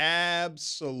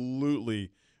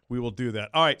 absolutely, we will do that.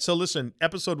 All right. So listen,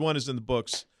 episode 1 is in the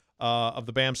books of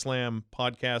the Bam Slam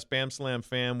podcast. Bam Slam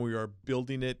fam, we are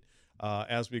building it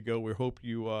as we go. We hope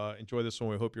you enjoy this one.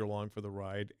 We hope you're along for the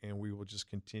ride, and we will just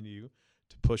continue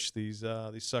to push these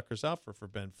suckers out for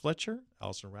Ben Fletcher,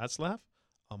 Allison Ratzlaff,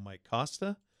 I'm Mike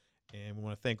Costa, and we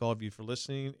want to thank all of you for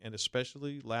listening, and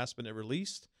especially, last but never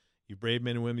least, you brave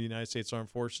men and women of the United States Armed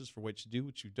Forces for what you do,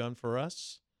 what you've done for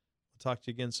us. We'll talk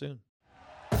to you again soon.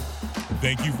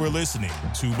 Thank you for listening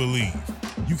to Believe.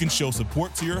 You can show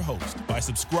support to your host by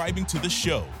subscribing to the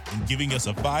show and giving us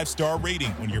a 5-star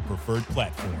rating on your preferred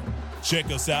platform. Check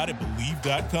us out at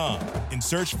Believe.com and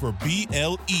search for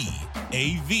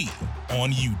BLEAV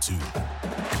on YouTube.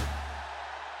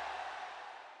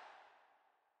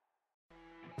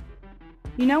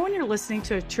 You know when you're listening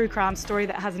to a true crime story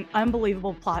that has an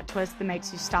unbelievable plot twist that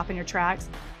makes you stop in your tracks?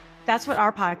 That's what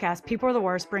our podcast, People Are the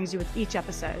Worst, brings you with each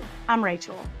episode. I'm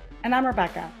Rachel. And I'm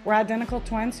Rebecca. We're identical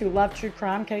twins who love true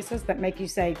crime cases that make you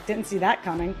say, didn't see that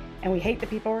coming, and we hate the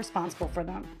people responsible for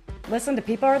them. Listen to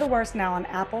People Are the Worst now on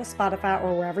Apple, Spotify,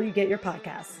 or wherever you get your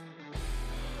podcasts.